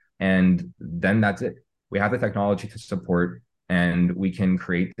guests. And then that's it. We have the technology to support, and we can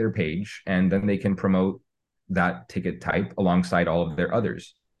create their page, and then they can promote that ticket type alongside all of their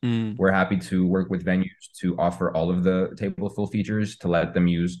others. Mm. We're happy to work with venues to offer all of the Tableful features to let them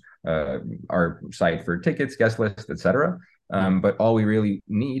use our site for tickets, guest list, etc. Mm. But all we really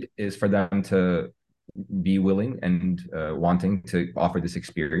need is for them to be willing and wanting to offer this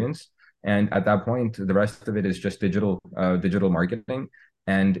experience. And at that point, the rest of it is just digital marketing.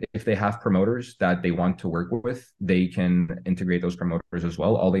 And if they have promoters that they want to work with, they can integrate those promoters as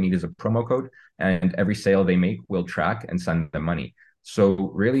well. All they need is a promo code, and every sale they make will track and send them money. So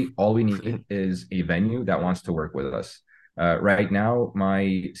really, all we need Brilliant. is a venue that wants to work with us. Right now,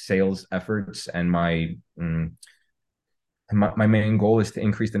 my sales efforts and my main goal is to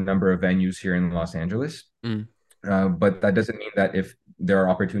increase the number of venues here in Los Angeles. Mm. But that doesn't mean that if there are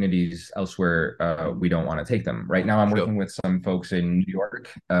opportunities elsewhere, we don't want to take them. Right now, I'm Sure. working with some folks in New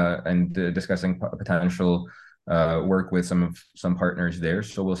York and discussing potential work with some partners there.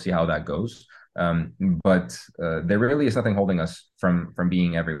 So we'll see how that goes. But there really is nothing holding us from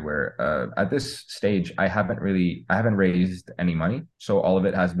being everywhere. At this stage, I haven't raised any money, so all of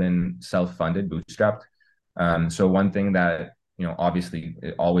it has been self-funded, bootstrapped. So one thing that obviously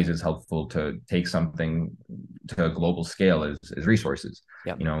it always is helpful to take something to a global scale is resources.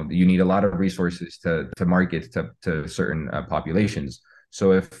 Yeah. You need a lot of resources to market to certain populations.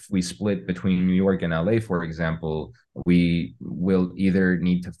 So if we split between New York and LA, for example, we will either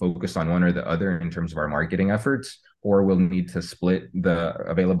need to focus on one or the other in terms of our marketing efforts, or we'll need to split the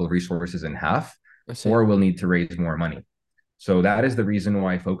available resources in half, or we'll need to raise more money. So that is the reason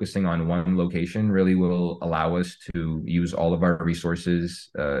why focusing on one location really will allow us to use all of our resources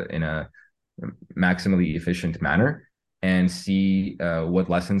in a maximally efficient manner and see what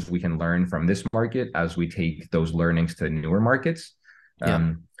lessons we can learn from this market as we take those learnings to newer markets.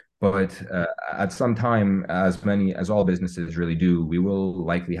 Yeah. But at some time, as all businesses really do, we will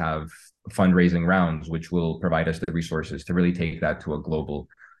likely have fundraising rounds, which will provide us the resources to really take that to a global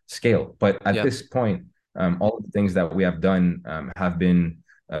scale. But at this point, all of the things that we have done have been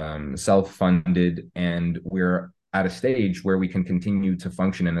self-funded, and we're at a stage where we can continue to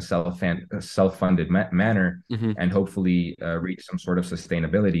function in a self-funded manner and hopefully reach some sort of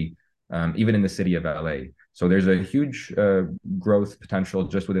sustainability, even in the city of LA. So there's a huge growth potential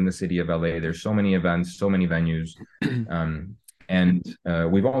just within the city of LA. There's so many events, so many venues, and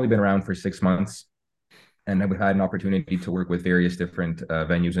we've only been around for 6 months, and we've had an opportunity to work with various different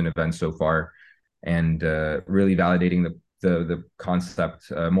venues and events so far, and really validating the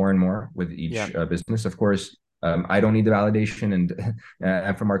concept more and more with each business. Of course, I don't need the validation,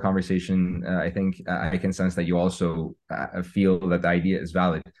 and from our conversation, I think I can sense that you also feel that the idea is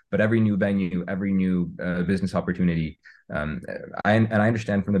valid. But every new venue, every new business opportunity, I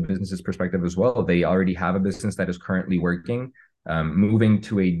understand from the business's perspective as well. They already have a business that is currently working. Moving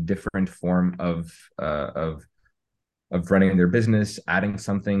to a different form of running their business, adding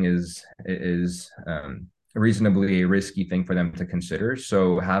something is reasonably a risky thing for them to consider.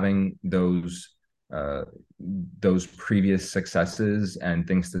 So having those previous successes and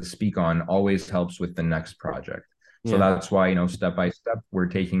things to speak on always helps with the next project. So that's why, step by step, we're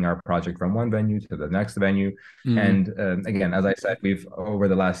taking our project from one venue to the next venue. And again, as I said, we've over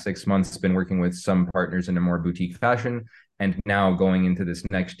the last 6 months been working with some partners in a more boutique fashion. And now going into this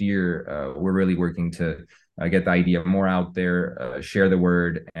next year, we're really working to get the idea more out there, share the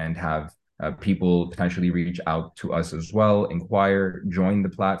word, and have people potentially reach out to us as well, inquire, join the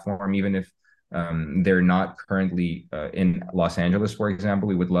platform, even if they're not currently in Los Angeles, for example.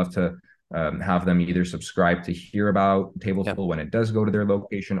 We would love to have them either subscribe to hear about Tableful when it does go to their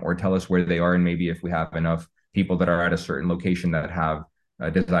location, or tell us where they are. And maybe if we have enough people that are at a certain location that have a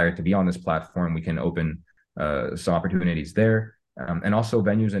desire to be on this platform, we can open some opportunities there. And also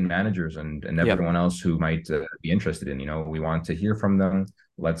venues and managers and everyone else who might be interested in, we want to hear from them.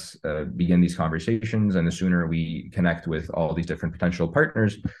 Let's begin these conversations. And the sooner we connect with all these different potential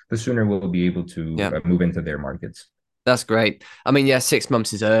partners, the sooner we'll be able to move into their markets. That's great. I mean, 6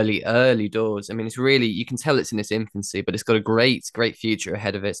 months is early doors. I mean, it's really, you can tell it's in its infancy, but it's got a great future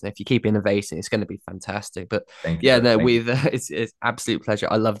ahead of it. And if you keep innovating, it's going to be fantastic. But it's absolute pleasure.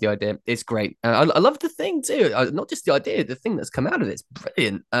 I love the idea. It's great. I love the thing too. Not just the idea, the thing that's come out of it. It's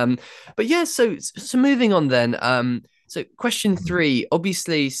brilliant. But yeah, so moving on then. So question 3,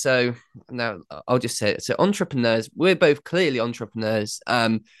 obviously, so now I'll just say it. So entrepreneurs, we're both clearly entrepreneurs.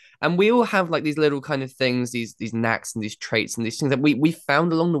 And we all have like these little kind of things, these knacks and these traits and these things that we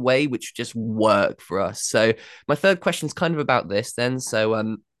found along the way, which just work for us. So my third question is kind of about this then.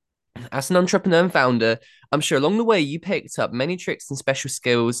 So as an entrepreneur and founder, I'm sure along the way you picked up many tricks and special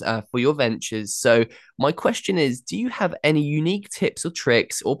skills for your ventures. So my question is, do you have any unique tips or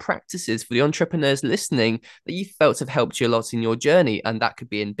tricks or practices for the entrepreneurs listening that you felt have helped you a lot in your journey? And that could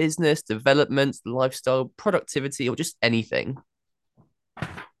be in business, development, lifestyle, productivity, or just anything.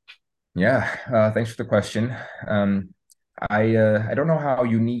 Yeah, thanks for the question. I don't know how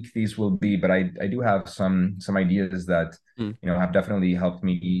unique these will be, but I do have some ideas that have definitely helped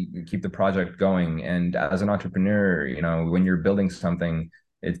me keep the project going. And as an entrepreneur, when you're building something,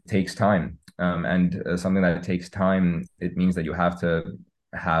 it takes time. And something that takes time, it means that you have to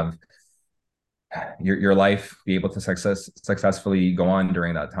have your life be able to successfully go on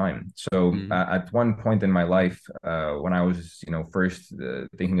during that time. So at one point in my life, when I was first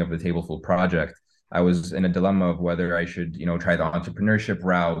thinking of the Tableful project, I was in a dilemma of whether I should try the entrepreneurship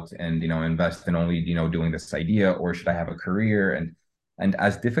route and invest in only doing this idea, or should I have a career? And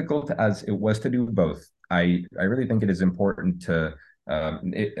as difficult as it was to do both, I really think it is important to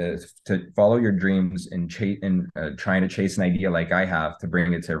to follow your dreams and trying to chase an idea like I have to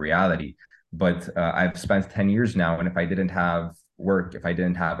bring it to reality. But I've spent 10 years now, and if I didn't have work, if I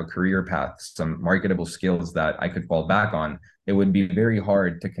didn't have a career path, some marketable skills that I could fall back on, it would be very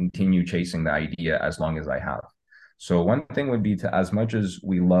hard to continue chasing the idea as long as I have. So one thing would be to, as much as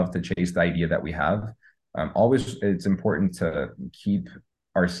we love to chase the idea that we have, always it's important to keep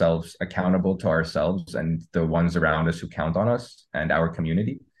ourselves accountable to ourselves and the ones around us who count on us and our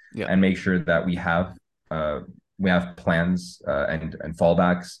community, Yeah. and make sure that we have plans and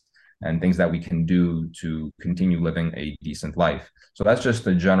fallbacks and things that we can do to continue living a decent life. So that's just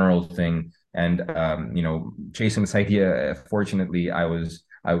a general thing. And chasing this idea, fortunately, I was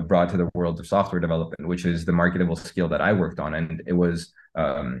brought to the world of software development, which is the marketable skill that I worked on, and it was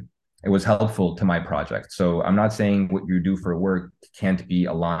helpful to my project. So I'm not saying what you do for work can't be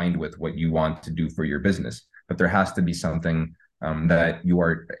aligned with what you want to do for your business, but there has to be something that you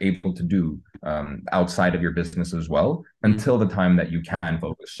are able to do outside of your business as well, until the time that you can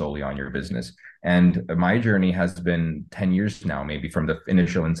focus solely on your business. And my journey has been 10 years now, maybe from the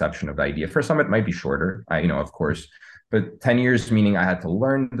initial inception of the idea. For some, it might be shorter, of course, but 10 years meaning I had to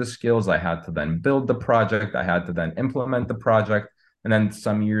learn the skills, I had to then build the project, I had to then implement the project. And then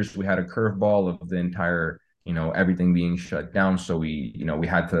some years we had a curveball of the entire, everything being shut down. So we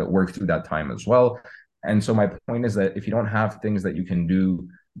had to work through that time as well. And so my point is that if you don't have things that you can do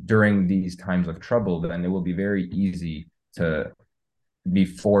during these times of trouble, then it will be very easy to be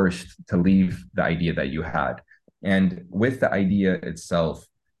forced to leave the idea that you had. And with the idea itself,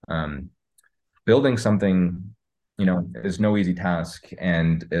 building something, is no easy task.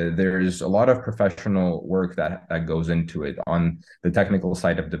 And there's a lot of professional work that goes into it on the technical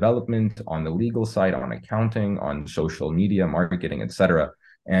side of development, on the legal side, on accounting, on social media, marketing, etc.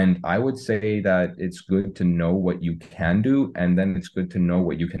 And I would say that it's good to know what you can do, and then it's good to know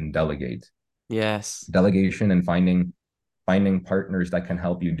what you can delegate. Yes. Delegation and finding partners that can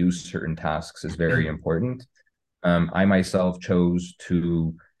help you do certain tasks is very important. I myself chose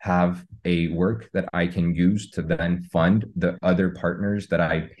to have a work that I can use to then fund the other partners that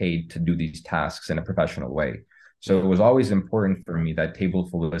I paid to do these tasks in a professional way. So it was always important for me that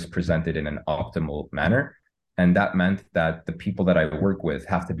Tableful is presented in an optimal manner. And that meant that the people that I work with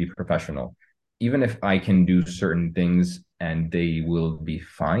have to be professional. Even if I can do certain things and they will be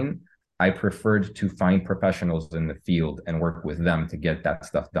fine, I preferred to find professionals in the field and work with them to get that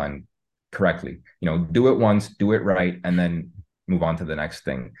stuff done correctly. Do it once, do it right, and then move on to the next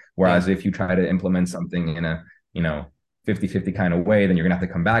thing. Whereas if you try to implement something in a 50-50 kind of way, then you're gonna have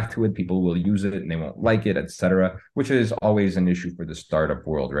to come back to it. People will use it and they won't like it, etc., which is always an issue for the startup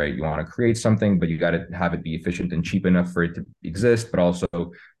world, right? You want to create something, but you got to have it be efficient and cheap enough for it to exist, but also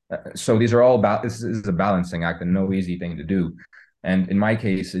so these are all about, this is a balancing act and no easy thing to do. And in my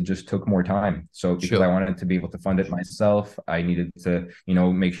case, it just took more time. So because I wanted to be able to fund it myself, I needed to,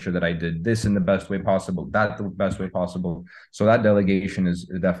 make sure that I did this in the best way possible, that the best way possible. So that delegation is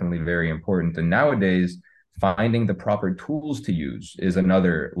definitely very important. And nowadays, finding the proper tools to use is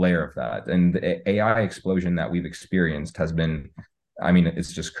another layer of that. And the AI explosion that we've experienced has been,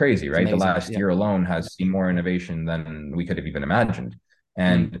 it's just crazy, right? The last year alone has seen more innovation than we could have even imagined.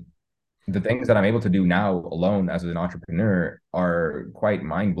 And the things that I'm able to do now alone as an entrepreneur are quite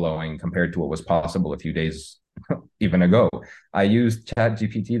mind-blowing compared to what was possible a few days even ago. I used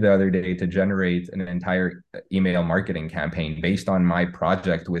ChatGPT the other day to generate an entire email marketing campaign based on my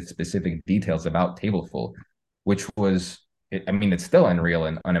project with specific details about Tableful, which was, it's still unreal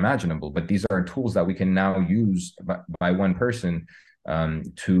and unimaginable, but these are tools that we can now use by one person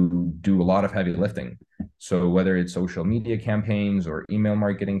to do a lot of heavy lifting. So whether it's social media campaigns or email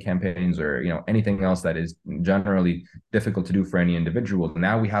marketing campaigns or anything else that is generally difficult to do for any individual,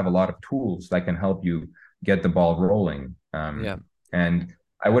 now we have a lot of tools that can help you get the ball rolling. And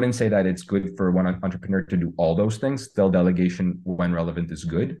I wouldn't say that it's good for one entrepreneur to do all those things. Still, delegation when relevant is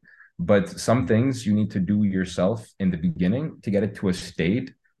good, but some things you need to do yourself in the beginning to get it to a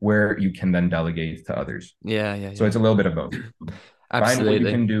state where you can then delegate to others. So it's a little bit of both. Find what you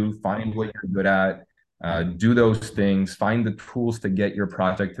can do, find what you're good at, do those things, find the tools to get your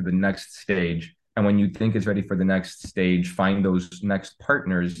project to the next stage. And when you think it's ready for the next stage, find those next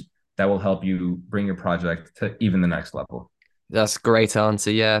partners that will help you bring your project to even the next level. That's a great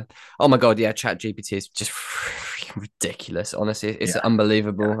answer. Yeah. Oh my God. Yeah. Chat GPT is just ridiculous. Honestly, it's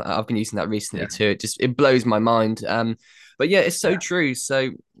unbelievable. I've been using that recently too. It blows my mind. But yeah, it's so true. So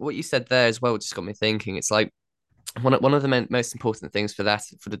what you said there as well just got me thinking. It's like, one of the most important things for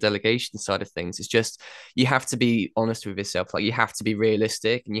the delegation side of things is just you have to be honest with yourself. Like you have to be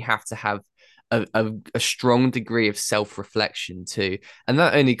realistic and you have to have a strong degree of self-reflection too. And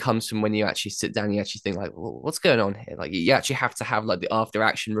that only comes from when you actually sit down, you actually think like, well, what's going on here? Like you actually have to have like the after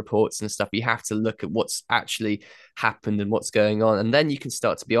action reports and stuff. You have to look at what's actually happened and what's going on. And then you can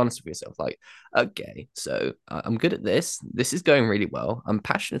start to be honest with yourself, like, okay, so I'm good at this. This is going really well. I'm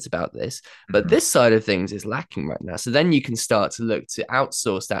passionate about this, but Mhm. this side of things is lacking right now. So then you can start to look to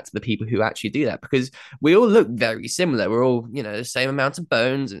outsource that to the people who actually do that, because we all look very similar. We're all, the same amount of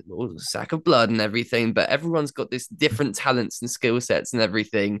bones and all a sack of blood and everything, but everyone's got this different talents and skill sets and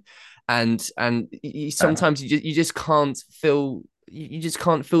everything. And Yeah. sometimes you just can't fill you just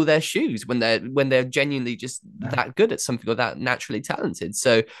can't fill their shoes when they're genuinely just that good at something or that naturally talented.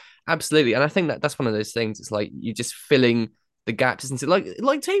 So absolutely. And I think that that's one of those things. It's like you're just filling the gaps, isn't it?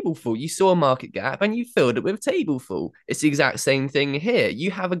 Like Tableful, you saw a market gap and you filled it with Tableful. It's the exact same thing here. You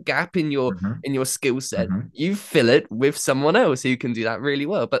have a gap in your Hmm. skill set. Hmm. You fill it with someone else who can do that really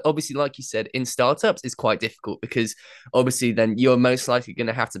well. But obviously, like you said, in startups, it's quite difficult because obviously then you're most likely going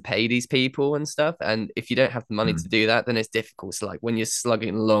to have to pay these people and stuff. And if you don't have the money to do that, then it's difficult. So like when you're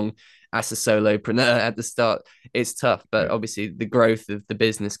slugging along as a solopreneur at the start, it's tough. But Yeah. obviously the growth of the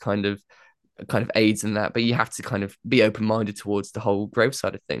business kind of aids in that, but you have to kind of be open-minded towards the whole growth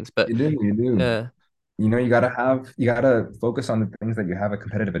side of things. But You do. yeah, You gotta focus on the things that you have a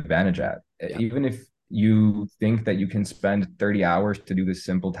competitive advantage at. yeah, Even if you think that you can spend 30 hours to do this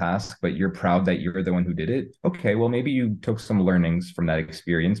simple task, but you're proud that you're the one who did it. Okay, well, maybe you took some learnings from that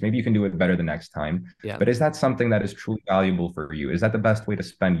experience. Maybe you can do it better the next time. yeah, But is that something that is truly valuable for you? Is that the best way to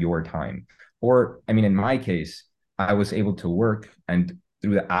spend your time? Or, I mean, in my case, I was able to work, and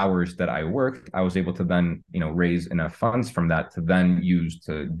through the hours that I worked, I was able to then, raise enough funds from that to then use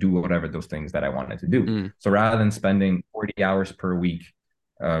to do whatever those things that I wanted to do. mm, So rather than spending 40 hours per week,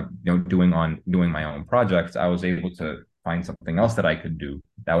 doing my own projects, I was able to find something else that I could do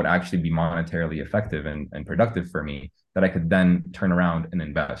that would actually be monetarily effective and productive for me that I could then turn around and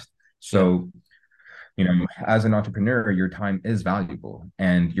invest. yeah, So as an entrepreneur, your time is valuable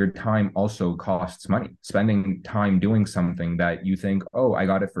and your time also costs money. Spending time doing something that you think, oh, I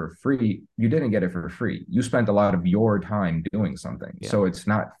got it for free, you didn't get it for free. You spent a lot of your time doing something. yeah, So it's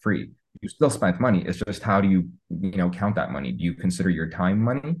not free. You still spent money. It's just how do you count that money? Do you consider your time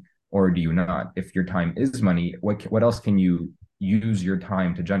money or do you not? If your time is money, what else can you use your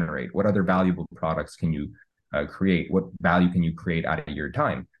time to generate? What other valuable products can you create? What value can you create out of your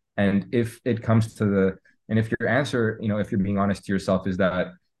time? And if it comes to and if your answer, if you're being honest to yourself, is that,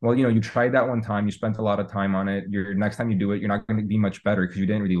 well, you tried that one time, you spent a lot of time on it. Next time you do it, you're not going to be much better because you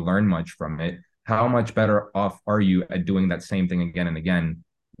didn't really learn much from it. How much better off are you at doing that same thing again and again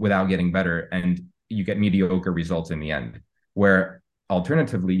without getting better? And you get mediocre results in the end. Where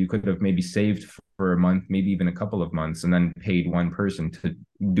alternatively, you could have maybe saved for a month, maybe even a couple of months, and then paid one person to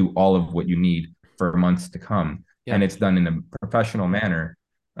do all of what you need for months to come. yeah. And it's done in a professional manner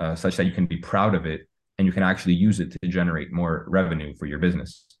such that you can be proud of it and you can actually use it to generate more revenue for your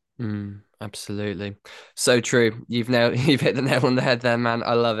business. Absolutely. So true. You've hit the nail on the head there, man.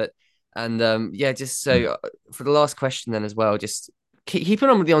 I love it. And yeah, just so for the last question then as well, just keeping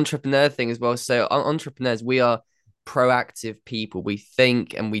on with the entrepreneur thing as well. So entrepreneurs, we are proactive people. We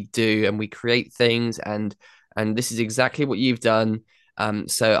think and we do and we create things, and this is exactly what you've done.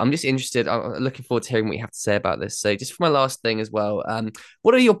 So I'm just interested. I'm looking forward to hearing what you have to say about this. So just for my last thing as well,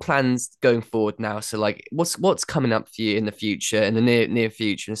 what are your plans going forward now? So like, what's coming up for you in the future, in the near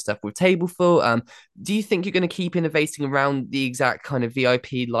future and stuff with Tableful? Do you think you're going to keep innovating around the exact kind of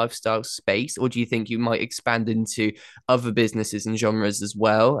VIP lifestyle space, or do you think you might expand into other businesses and genres as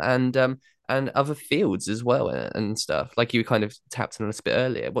well, and other fields as well and stuff? Like you kind of tapped on a bit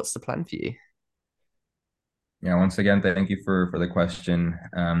earlier. What's the plan for you? Yeah, once again, thank you for the question.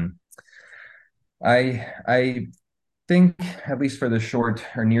 I think at least for the short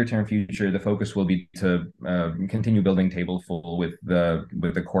or near term future, the focus will be to continue building Tableful with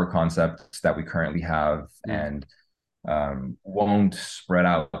the core concepts that we currently have, Mm, and won't spread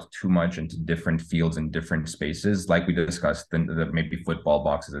out too much into different fields and different spaces like we discussed, the maybe football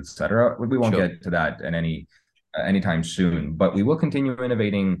boxes, etc. We won't sure. get to that in anytime soon, but we will continue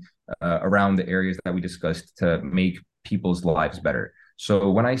innovating around the areas that we discussed to make people's lives better.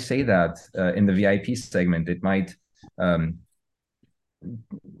 So when I say that in the VIP segment, it might um,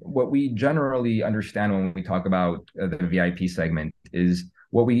 what we generally understand when we talk about the VIP segment is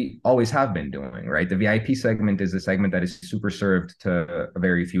what we always have been doing, right? The VIP segment is a segment that is super served to a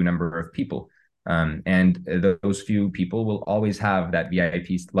very few number of people. And those few people will always have that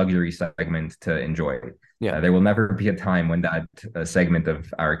VIP luxury segment to enjoy. Yeah. There will never be a time when that segment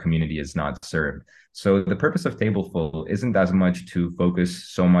of our community is not served. So the purpose of Tableful isn't as much to focus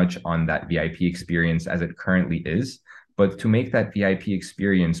so much on that VIP experience as it currently is, but to make that VIP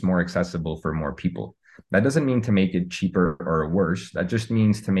experience more accessible for more people. That doesn't mean to make it cheaper or worse. That just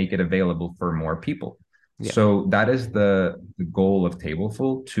means to make it available for more people. Yeah. So that is the goal of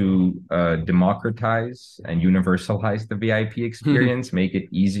Tableful, to democratize and universalize the VIP experience, make it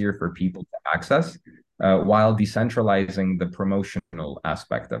easier for people to access, while decentralizing the promotional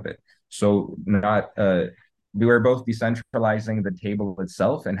aspect of it. So not we were both decentralizing the table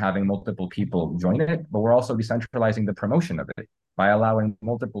itself and having multiple people join it, but we're also decentralizing the promotion of it by allowing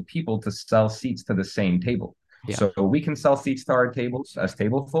multiple people to sell seats to the same table. Yeah. So we can sell seats to our tables as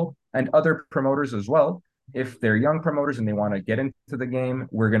Tableful, and other promoters as well. If they're young promoters and they want to get into the game,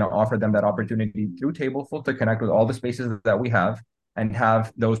 we're going to offer them that opportunity through Tableful to connect with all the spaces that we have and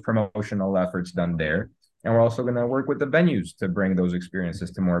have those promotional efforts done there. And we're also going to work with the venues to bring those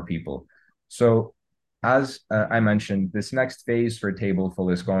experiences to more people. So, as I mentioned, this next phase for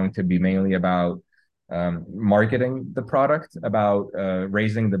Tableful is going to be mainly about marketing the product, about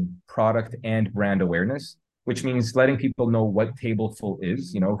raising the product and brand awareness, which means letting people know what Tableful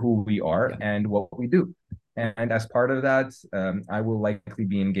is, who we are, and what we do. And as part of that, I will likely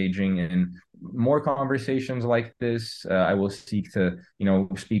be engaging in more conversations like this. I will seek to,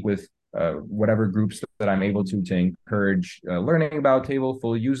 speak with whatever groups that I'm able to encourage learning about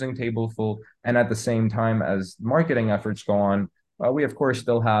Tableful, using Tableful, and at the same time as marketing efforts go on, we of course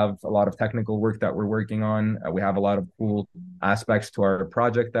still have a lot of technical work that we're working on. We have a lot of cool aspects to our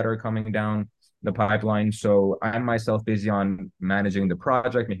project that are coming down the pipeline. So I'm myself busy on managing the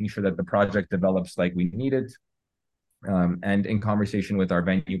project, making sure that the project develops like we need it, and in conversation with our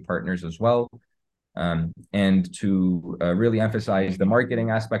venue partners as well, and to really emphasize the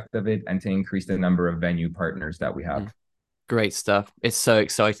marketing aspect of it and to increase the number of venue partners that we have. Great stuff. It's so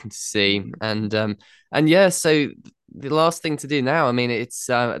exciting to see. And yeah, so the last thing to do now, I mean, it's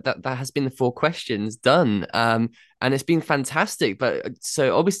that has been the 4 questions done. And it's been fantastic. But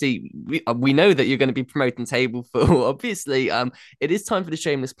so obviously we know that you're going to be promoting Tableful. Obviously, it is time for the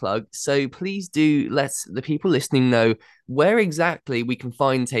shameless plug. So please do let the people listening know where exactly we can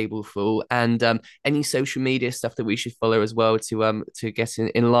find Tableful, and any social media stuff that we should follow as well to get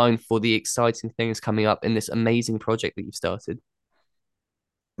in line for the exciting things coming up in this amazing project that you've started.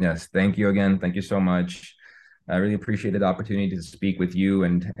 Yes, thank you again. Thank you so much. I really appreciated the opportunity to speak with you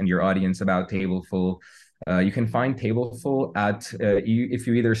and your audience about Tableful. You can find Tableful at if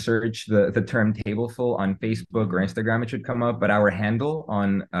you either search the term Tableful on Facebook or Instagram, it should come up. But our handle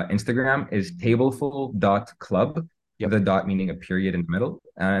on Instagram is tableful.club, Yep. the dot meaning a period in the middle,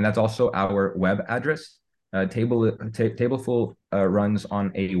 and that's also our web address. Tableful runs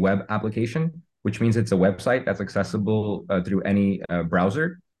on a web application, which means it's a website that's accessible through any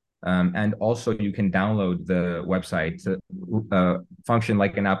browser. And also you can download the website to function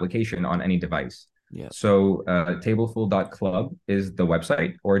like an application on any device. Yeah. So tableful.club is the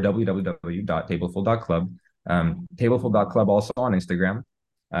website, or www.tableful.club. Tableful.club also on Instagram.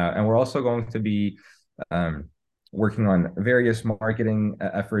 And we're also going to be working on various marketing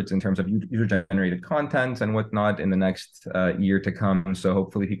efforts in terms of user-generated content and whatnot in the next year to come. So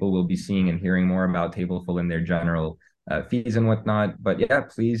hopefully people will be seeing and hearing more about Tableful in their general feeds and whatnot. But yeah,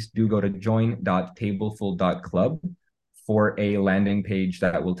 please do go to join.tableful.club for a landing page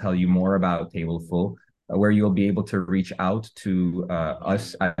that will tell you more about Tableful, where you'll be able to reach out to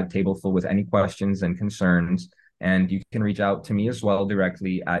us at Tableful with any questions and concerns. And you can reach out to me as well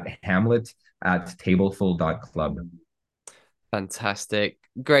directly at hamlet@tableful.club. Fantastic.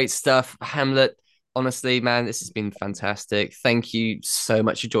 Great stuff. Hamlet, honestly, man, this has been fantastic. Thank you so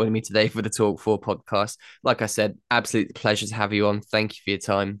much for joining me today for the Talk4 podcast. Like I said, absolute pleasure to have you on. Thank you for your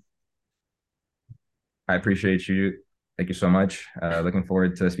time. I appreciate you. Thank you so much. Looking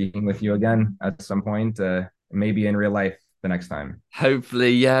forward to speaking with you again at some point, maybe in real life the next time.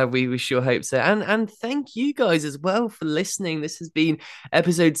 Hopefully, yeah, we sure hope so. And thank you guys as well for listening. This has been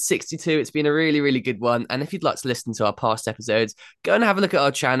episode 62. It's been a really, really good one. And if you'd like to listen to our past episodes, go and have a look at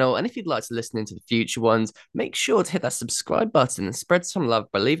our channel. And if you'd like to listen into the future ones, make sure to hit that subscribe button and spread some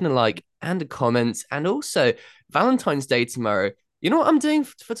love by leaving a like and a comment. And also, Valentine's Day tomorrow. You know what I'm doing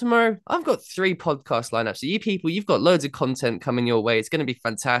for tomorrow? I've got 3 podcast lineups. So you people, you've got loads of content coming your way. It's going to be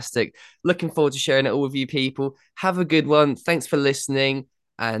fantastic. Looking forward to sharing it all with you people. Have a good one. Thanks for listening,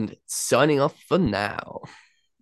 and signing off for now.